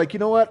world, you're like, you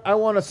know what? I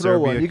want to throw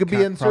Serbia, one. You could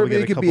be in probably Serbia,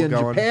 get you a could be in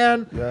couple going.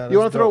 Japan. Yeah, you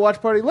want that's to throw a dope.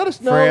 watch party? Let us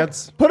know.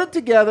 France. Put it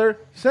together.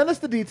 Send us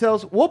the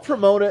details. We'll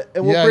promote it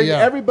and we'll Yeah, bring yeah.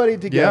 everybody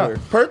together.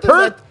 Perth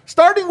is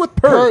starting with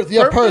Perth. Perth,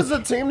 yeah, Perth Perth. is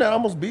a team that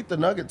almost beat the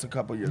Nuggets a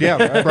couple years ago.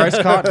 Yeah, Bryce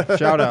Cotton.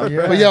 Shout out.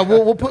 But yeah,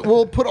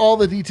 we'll put all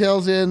the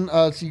details in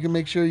so you can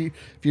make sure if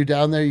you're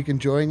down there you can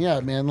join. Yeah,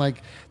 man,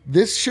 like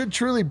this should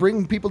truly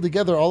bring people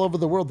together all over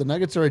the world. The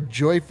Nuggets are a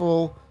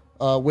joyful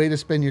way to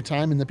spend your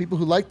time, and the people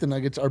who like the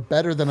Nuggets are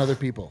better than other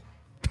people.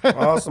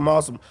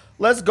 Awesome.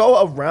 Let's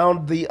go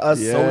around the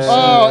association.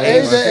 Oh, A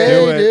Let's the do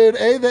A, it. dude,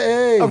 A the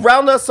A.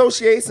 Around the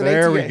association.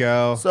 There ATA. we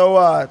go.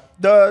 So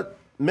the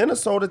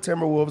Minnesota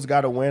Timberwolves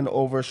got a win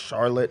over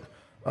Charlotte.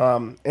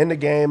 In the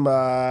game,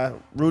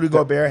 Rudy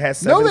Gobert had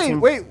 17.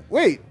 No,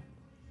 wait.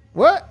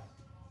 What?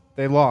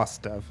 They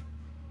lost, Dev.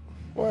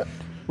 What?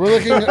 We're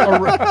looking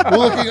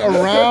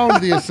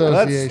around the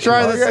association. Let's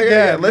try this Yeah,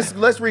 again.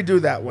 Let's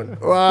redo that one.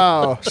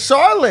 Wow.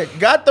 Charlotte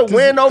got the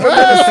win over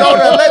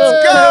Minnesota.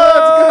 Let's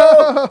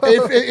go.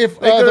 If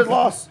They could've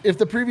lost. if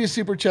the previous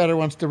super chatter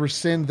wants to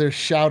rescind their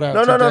shout out,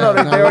 No. to They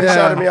Dev, already Yeah.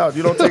 shouted me out.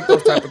 You don't take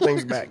those type of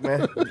things back,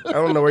 man. I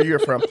don't know where you're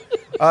from.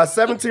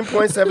 17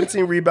 points,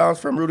 17 rebounds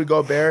from Rudy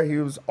Gobert. He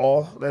was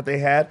all that they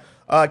had.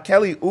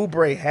 Kelly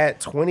Oubre had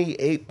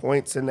 28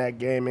 points in that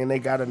game, and they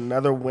got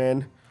another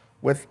win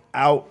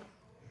without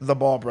the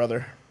ball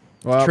brother.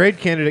 Wow. Trade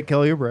candidate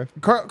Kelly Oubre.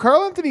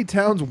 Carl Anthony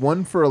Towns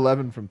 1 for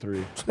 11 from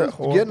 3.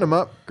 Getting him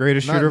up.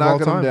 Greatest Not shooter of all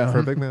knocking him time down. for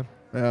a big man.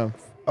 Yeah.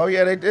 Oh,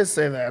 yeah, they did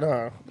say that,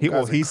 huh? He- You guys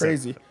well, he are said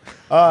crazy.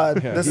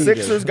 The he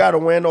Sixers did. got a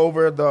win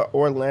over the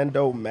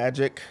Orlando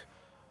Magic.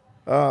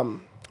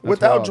 Without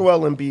wild. Joel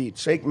Embiid,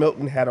 Shake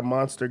Milton had a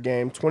monster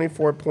game.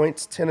 24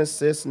 points, 10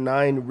 assists,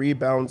 9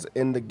 rebounds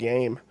in the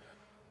game.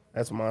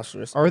 That's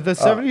monstrous. Are the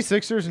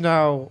 76ers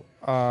now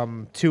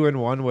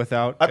 2-1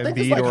 without I think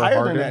Embiid it's like or higher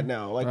Harden? than that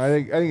now. Like, I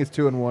think it's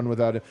 2-1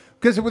 without it.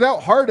 Because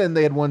without Harden,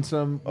 they had won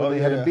some when they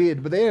had yeah.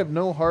 Embiid, but they have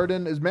no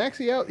Harden. Is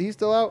Maxey out? He's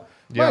still out.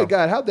 Yeah. My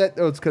God, how'd that?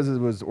 Oh, it's because it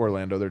was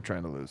Orlando. They're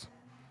trying to lose.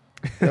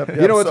 yep,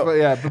 You know what's? so-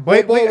 Yeah, but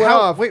Wait, Bol Bol went how,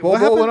 off. wait, Bol what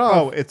Bol happened? went off.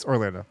 Oh, it's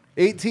Orlando.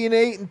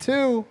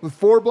 18-8-2 with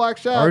 4 block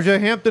shots. RJ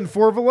Hampton,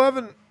 4 of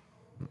 11.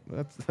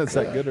 That's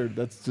that good or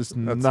that's just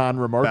Yeah,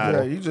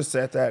 non-remarkable. you just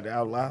said that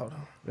out loud.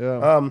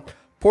 Yeah.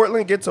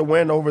 Portland gets a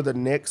win over the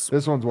Knicks.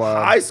 This one's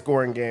wild. High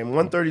scoring game,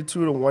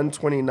 132 to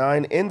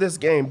 129. In this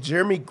game,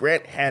 Jeremy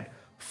Grant had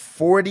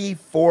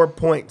 44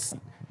 points.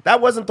 That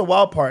wasn't the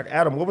wild part.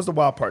 Adam, what was the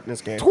wild part in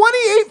this game?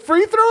 28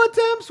 free throw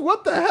attempts?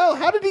 What the hell?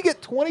 How did he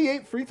get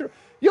 28 free throw?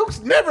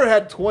 Yoke's never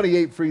had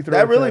 28 free throw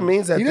That really attempts.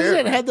 means that he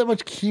doesn't have that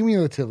much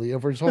cumulatively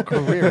over his whole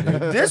career. dude.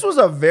 this was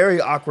a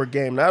very awkward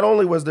game. Not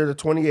only was there the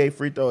 28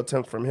 free throw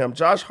attempts from him,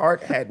 Josh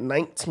Hart had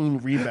 19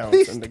 rebounds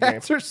These in the game.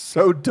 stats are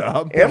so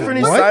dumb.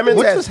 Anthony What? Simons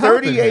What had just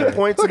happened 38 there?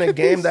 points in Look a at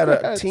game these that a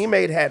stats.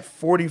 teammate had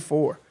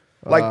 44.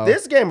 Like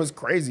this game was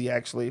crazy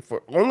actually.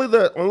 For only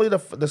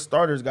the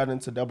starters got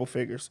into double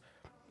figures.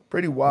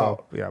 Pretty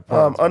wild. Well, yeah,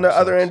 Portland's on the game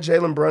other sucks.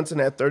 end, Jalen Brunson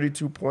had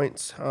 32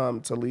 points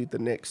to lead the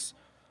Knicks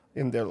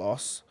in their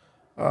loss.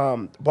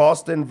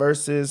 Boston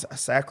versus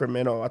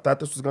Sacramento. I thought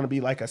this was going to be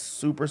like a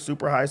super,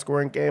 super high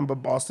scoring game, but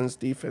Boston's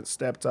defense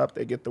stepped up.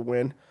 They get the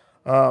win.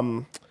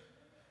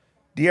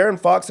 De'Aaron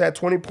Fox had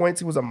 20 points.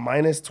 He was a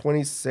minus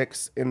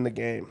 26 in the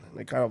game.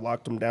 They kind of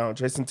locked him down.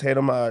 Jason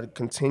Tatum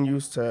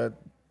continues to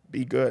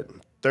be good.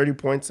 30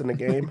 points in the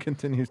game.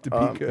 Continues to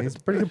be good. He's a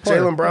pretty good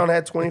player. Jaylen Brown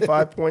had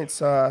 25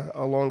 points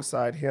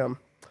alongside him.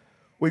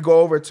 We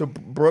go over to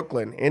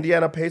Brooklyn.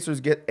 Indiana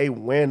Pacers get a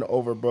win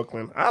over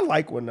Brooklyn. I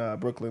like when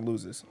Brooklyn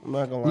loses. I'm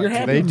not gonna lie. You're to you.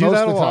 happy They do most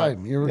that of a the lot.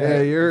 time. You're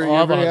You're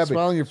have very a happy.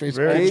 smile on your face.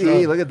 Very all the true. time.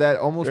 KD, look at that.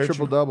 Almost Very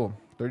triple double.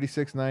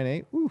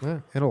 36-9-8. Ooh. Yeah,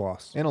 and a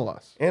loss. And a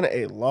loss. And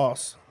a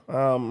loss.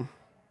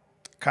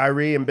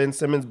 Kyrie and Ben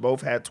Simmons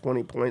both had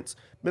 20 points.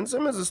 Ben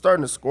Simmons is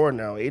starting to score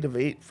now, 8 of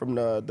 8 from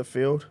the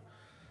field.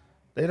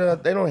 They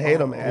don't hate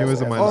him. He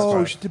was a minus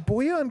Oh, five. did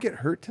Boyan get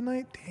hurt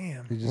tonight?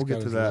 Damn. He just We'll got get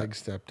to his that. leg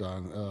stepped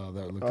on. Oh,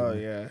 that looked. Oh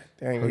yeah,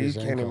 dang, hurt he his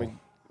can't ankle. even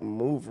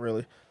move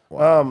really.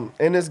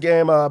 In this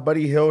game,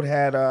 Buddy Hield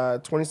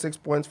had 26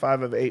 points,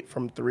 5 of 8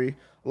 from 3.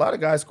 A lot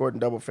of guys scored in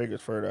double figures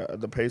for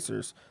the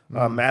Pacers.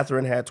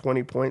 Mathurin had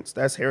 20 points.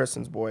 That's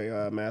Harrison's boy,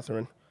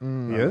 Mathurin.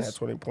 He Yes? had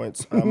 20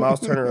 points.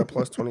 Miles Turner at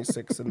plus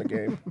 26 in the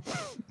game.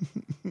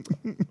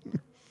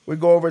 We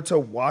go over to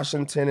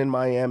Washington and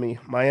Miami.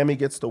 Miami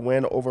gets the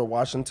win over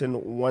Washington,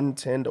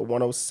 110 to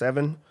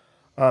 107.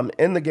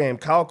 In the game,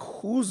 Kyle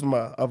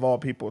Kuzma, of all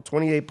people,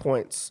 28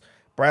 points.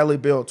 Bradley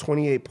Beal,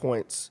 28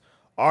 points.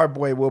 Our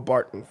boy Will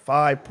Barton,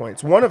 5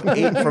 points. 1 of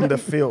 8 from the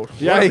field.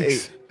 1 of Yikes.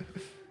 8.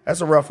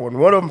 That's a rough one.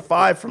 1 of them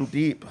 5 from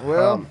deep.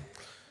 Well-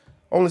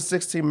 Only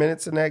 16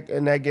 minutes in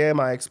that game.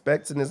 I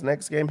expect in his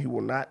next game he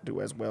will not do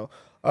as well.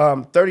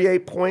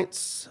 38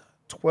 points,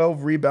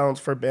 12 rebounds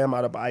for Bam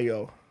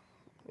Adebayo.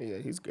 Yeah,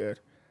 he's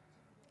good.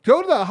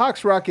 Go to the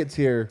Hawks Rockets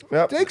here.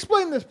 Yep.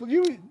 Explain this.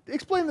 You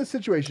explain the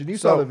situation. You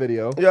saw the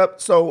video.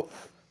 Yep. So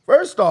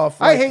first off,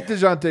 I hate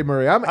DeJounte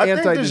Murray. I'm I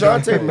anti think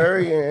DeJounte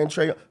Murray and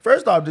Trey.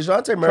 First off,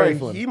 DeJounte Murray,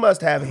 Trifling. he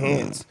must have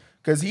hands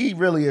because he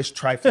really is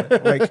trifling.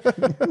 Like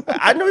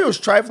I knew he was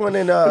trifling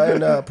in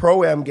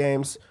pro-am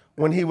games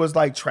when he was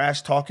like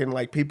trash talking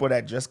like people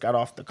that just got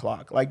off the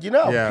clock. Like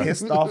how Yeah.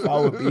 pissed off I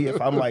would be if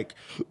I'm like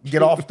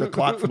get off the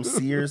clock from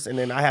Sears and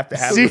then I have to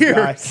have this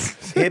guy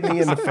hit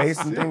me in the face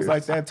and things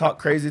like that, talk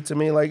crazy to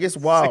me. Like it's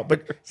wild.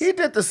 But he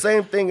did the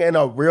same thing in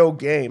a real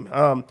game.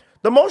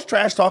 The most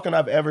trash talking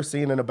I've ever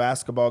seen in a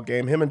basketball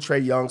game. Him and Trey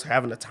Young's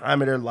having the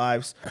time of their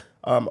lives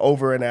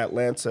over in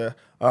Atlanta,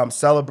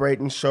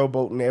 celebrating,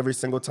 showboating every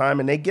single time,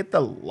 and they get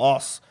the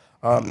loss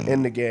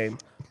in the game.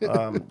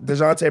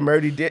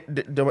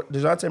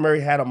 DeJounte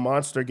Murray had a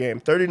monster game,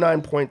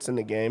 39 points in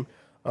the game.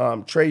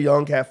 Trey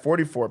Young had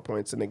 44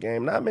 points in the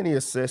game. Not many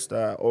assists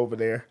over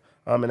there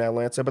in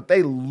Atlanta, but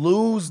they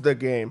lose the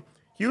game.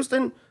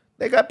 Houston,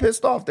 they got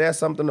pissed off. They had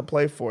something to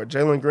play for.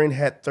 Jalen Green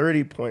had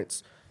 30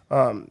 points.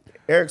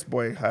 Eric's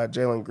boy,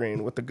 Jalen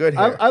Green, with the good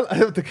hair. I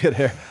have the good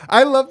hair.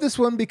 I love this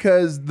one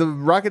because the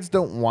Rockets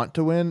don't want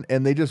to win,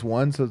 and they just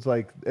won. So it's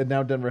like, and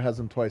now Denver has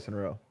them twice in a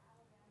row.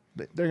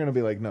 They're going to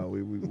be like, no,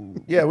 we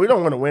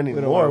don't want to win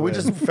anymore. wanna We win.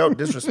 just felt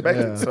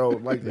disrespected. So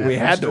like, We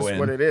had that's to just win.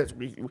 what it is.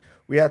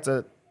 We had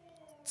to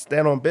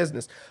stand on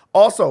business.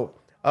 Also,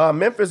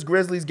 Memphis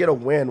Grizzlies get a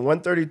win,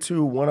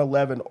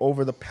 132-111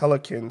 over the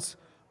Pelicans.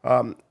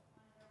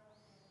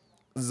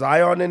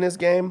 Zion in this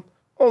game,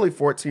 only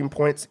 14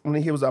 points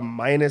when he was a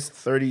minus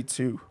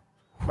 32.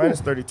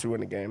 Minus 32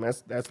 in the game.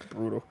 That's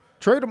brutal.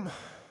 Trade him.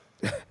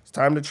 It's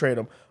time to trade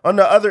him. On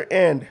the other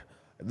end,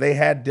 they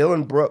had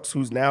Dylan Brooks,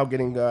 who's now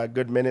getting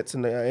good minutes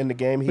in the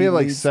game. We have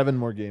like 7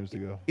 more games to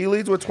go. He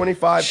leads with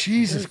 25.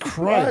 Jesus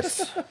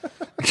Christ. All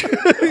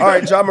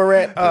right, John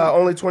Morant,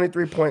 only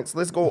 23 points.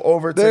 Let's go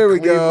over to There we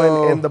Cleveland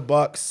go. and the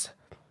Bucks.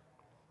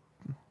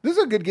 This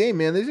is a good game,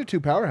 man. These are 2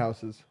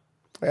 powerhouses.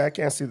 I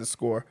can't see the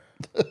score.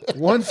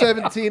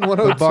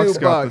 117-102 Bucks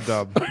got Bucks. the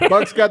dub.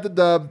 Bucks got the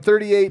dub.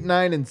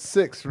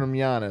 38-9-6 from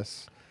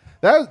Giannis.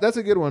 That's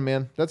a good one,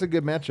 man. That's a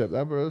good matchup.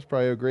 That was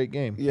probably a great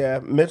game. Yeah,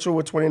 Mitchell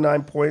with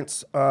 29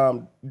 points.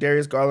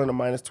 Darius Garland a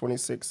minus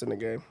 26 in the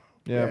game.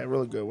 Yeah.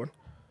 Really good one.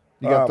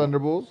 You got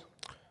Thunderbolts?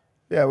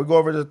 Yeah, we go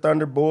over to the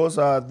Thunder Bulls.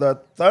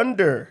 The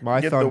Thunder My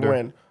get Thunder. the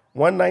win,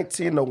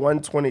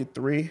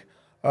 119-123.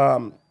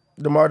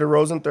 DeMar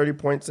DeRozan 30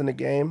 points in the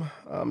game.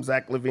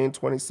 Zach LaVine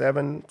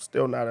 27,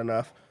 still not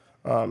enough.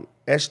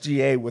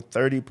 SGA with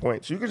 30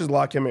 points. You could just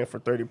lock him in for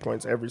 30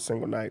 points every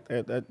single night.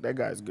 That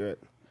guy's good.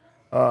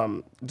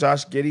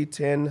 Josh Giddey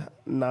 10,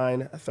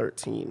 9,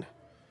 13.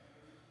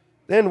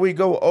 Then we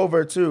go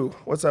over to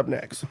what's up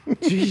next.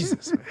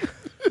 Jesus.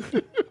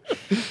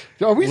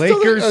 Are we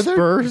Lakers, still,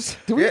 Spurs.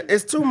 Yeah,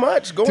 it's too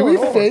much going do we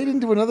on. fade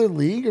into another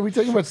league? Are we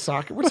talking about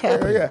soccer? What's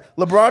happening? Yeah.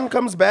 LeBron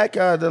comes back.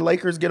 The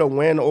Lakers get a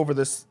win over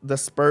the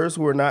Spurs,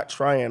 who are not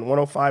trying,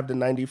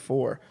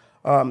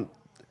 105-94.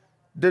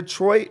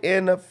 Detroit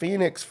and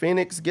Phoenix.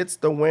 Phoenix gets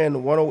the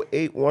win,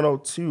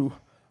 108-102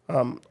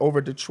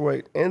 over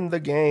Detroit. In the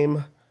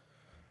game,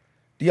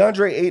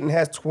 DeAndre Ayton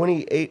has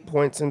 28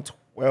 points and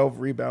 12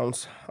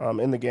 rebounds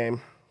in the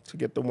game to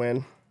get the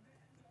win.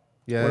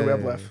 Yeah. What do we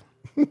have left?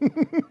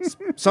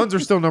 Suns are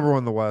still number 1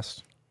 in the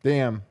West.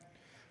 Damn.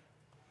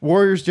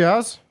 Warriors,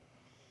 Jazz.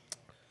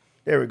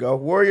 There we go.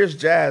 Warriors,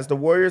 Jazz. The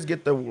Warriors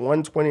get the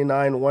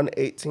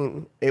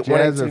 129-118.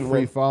 Jazz are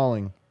free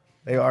falling.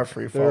 They are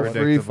free They're falling.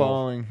 free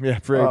falling. Yeah,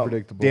 very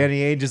predictable.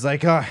 Danny Ainge is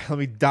like, let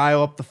me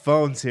dial up the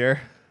phones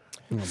here.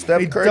 Steph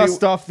He Curry,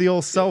 dust off the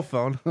old cell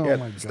phone. yeah,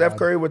 my God. Steph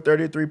Curry with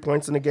 33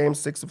 points in the game,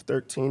 6 of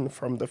 13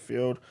 from the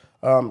field.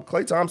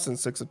 Klay Thompson,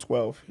 6 of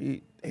 12.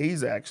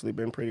 He's actually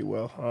been pretty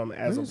well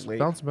as of late.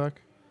 Bounce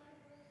back.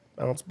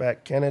 Bounce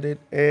back candidate.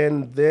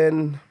 And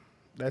then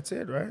that's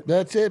it, right?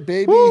 That's it,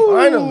 baby.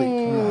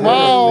 Finally.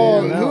 Wow.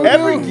 Who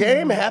Every knew?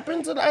 game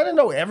happens, and I didn't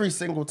know every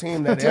single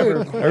team that ever.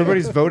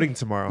 Everybody's voting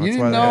tomorrow. You That's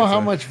didn't why know they how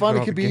have much fun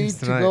to it could the be games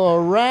to tonight. go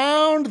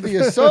around the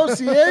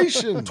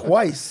association.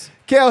 Twice.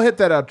 Kale, hit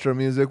that outro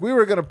music. We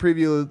were going to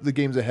preview the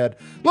games ahead.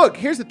 Look,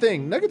 here's the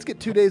thing. Nuggets get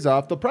 2 days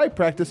off. They'll probably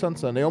practice on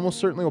Sunday. Almost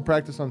certainly will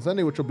practice on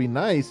Sunday, which will be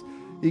nice.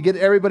 You get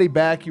everybody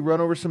back. You run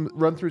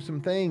through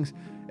some things.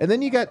 And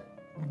then you got,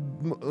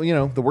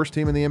 the worst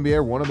team in the NBA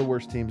or one of the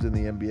worst teams in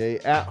the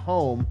NBA at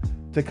home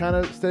to kind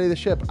of steady the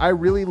ship. I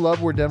really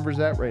love where Denver's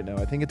at right now.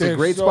 I think it's a They're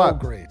great so spot.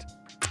 great.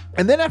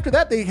 And then after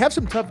that, they have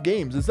some tough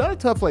games. It's not a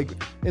tough,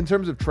 in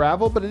terms of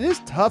travel, but it is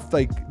tough.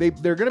 They're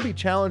going to be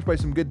challenged by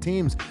some good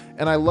teams.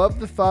 And I love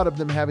the thought of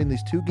them having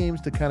these 2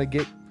 games to kind of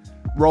get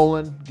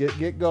rolling,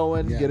 get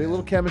going, Yeah, get a man.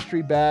 little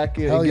chemistry back,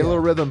 get Hell a yeah. little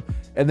rhythm.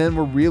 And then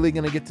we're really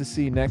going to get to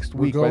see next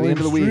week, by the end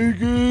of the going week,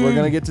 streaking. we're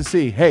going to get to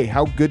see, hey,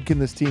 how good can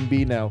this team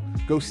be now?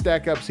 Go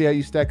stack up, see how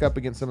you stack up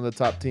against some of the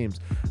top teams.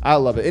 I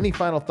love it. Any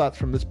final thoughts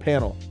from this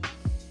panel?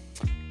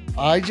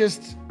 I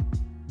just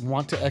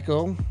want to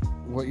echo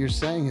what you're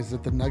saying is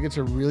that the Nuggets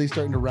are really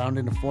starting to round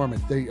into form.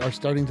 They are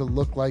starting to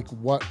look like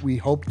what we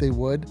hoped they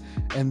would,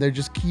 and they're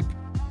just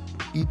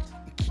each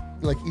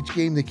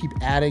game they keep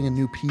adding a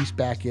new piece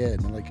back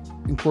in, and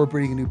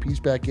incorporating a new piece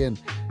back in,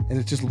 and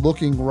it's just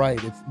looking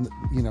right. It's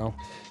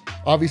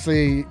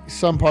obviously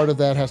some part of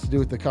that has to do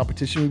with the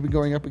competition we've been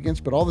going up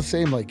against, but all the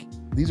same,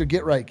 these are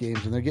get right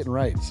games and they're getting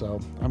right. So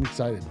I'm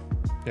excited.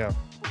 Yeah.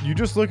 You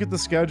just look at the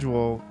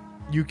schedule,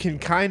 you can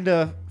kind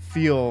of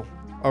feel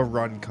a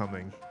run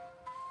coming.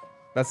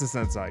 That's the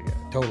sense I get.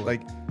 Totally.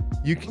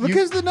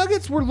 Because the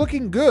Nuggets were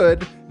looking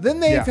good. Then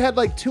they've Yeah. had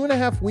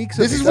 2.5 weeks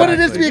of This is what it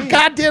is to be a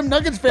goddamn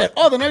Nuggets fan.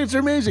 Oh, the Nuggets are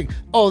amazing.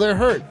 Oh, they're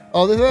hurt.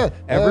 Oh, they're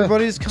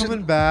Everybody's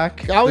coming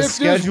back. all we The have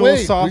to do is schedule's wait. We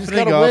just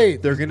softening gotta up.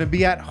 wait. They're going to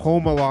be at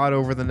home a lot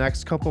over the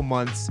next couple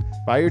months.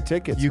 Buy your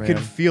tickets, You man. can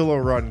feel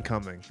a run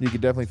coming. You can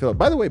definitely feel it.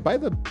 By the way, buy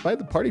the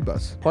party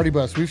bus. Party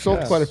bus. We've sold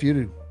Yes. quite a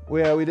few.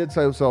 Yeah, we did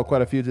sell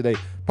quite a few today.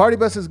 Party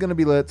Bus is going to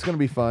be lit. It's going to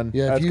be fun.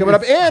 Yeah, it's coming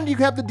up. And you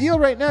have the deal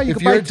right now. You if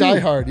can buy you're a two.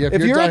 diehard, yeah,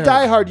 if you're a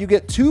diehard, you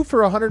get 2 for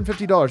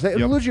 $150. That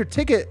includes your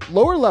ticket,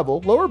 lower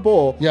level, lower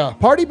bowl. Yeah.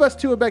 Party Bus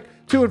to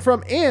and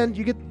from, and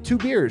you get 2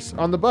 beers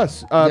on the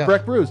bus.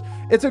 Breck Brews.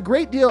 It's a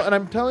great deal, and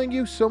I'm telling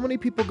you, so many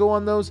people go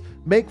on those,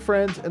 make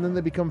friends, and then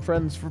they become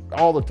friends for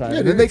all the time. Yeah,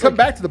 and then they come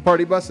back to the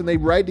Party Bus and they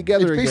ride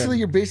together again.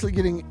 You're basically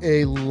getting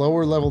a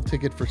lower level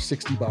ticket for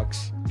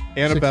 $60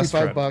 and a best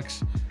friend.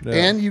 $65, Yeah.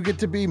 and you get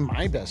to be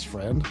my best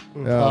friend.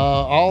 It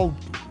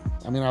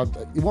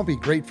won't be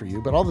great for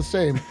you, but all the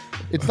same,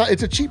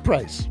 it's a cheap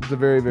price. It's a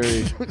very,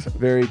 very,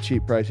 very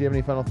cheap price. You have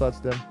any final thoughts,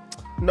 Dem?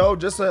 No,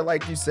 just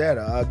like you said,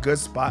 a good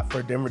spot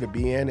for Denver to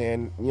be in,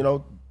 and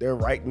they're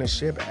righting the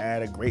ship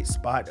at a great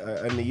spot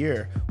in the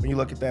year. When you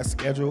look at that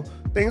schedule,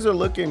 things are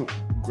looking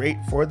great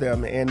for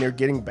them, and they're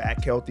getting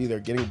back healthy. They're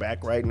getting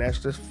back right, and that's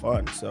just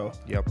fun. So,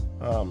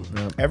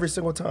 every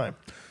single time.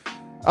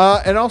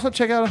 And also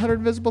check out 100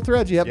 Invisible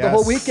Threads. You have the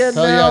whole weekend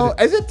Hell now.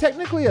 yeah. Is it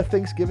technically a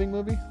Thanksgiving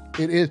movie?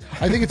 It is.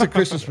 I think it's a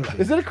Christmas movie.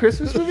 Is it a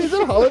Christmas movie? Is it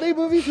a holiday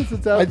movie since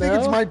it's out I think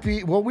now? it might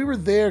be. Well, we were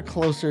there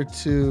closer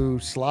to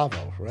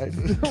Slavo, right?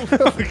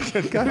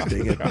 God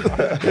dang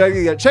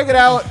it. Yeah, check it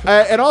out.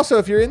 And also,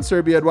 if you're in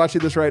Serbia and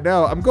watching this right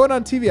now, I'm going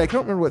on TV. I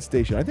can't remember what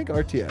station. I think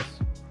RTS.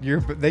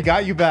 They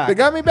got you back. They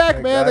got me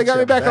back, man. They got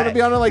me back. I'm going to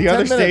be on in like the 10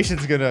 other minutes.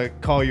 station's gonna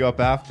call you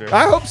up after.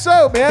 I hope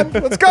so, man.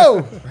 Let's go.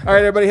 All right,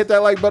 everybody, hit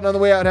that like button on the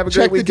way out and have a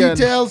Check great the weekend.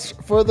 details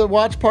for the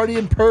watch party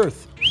in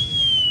Perth.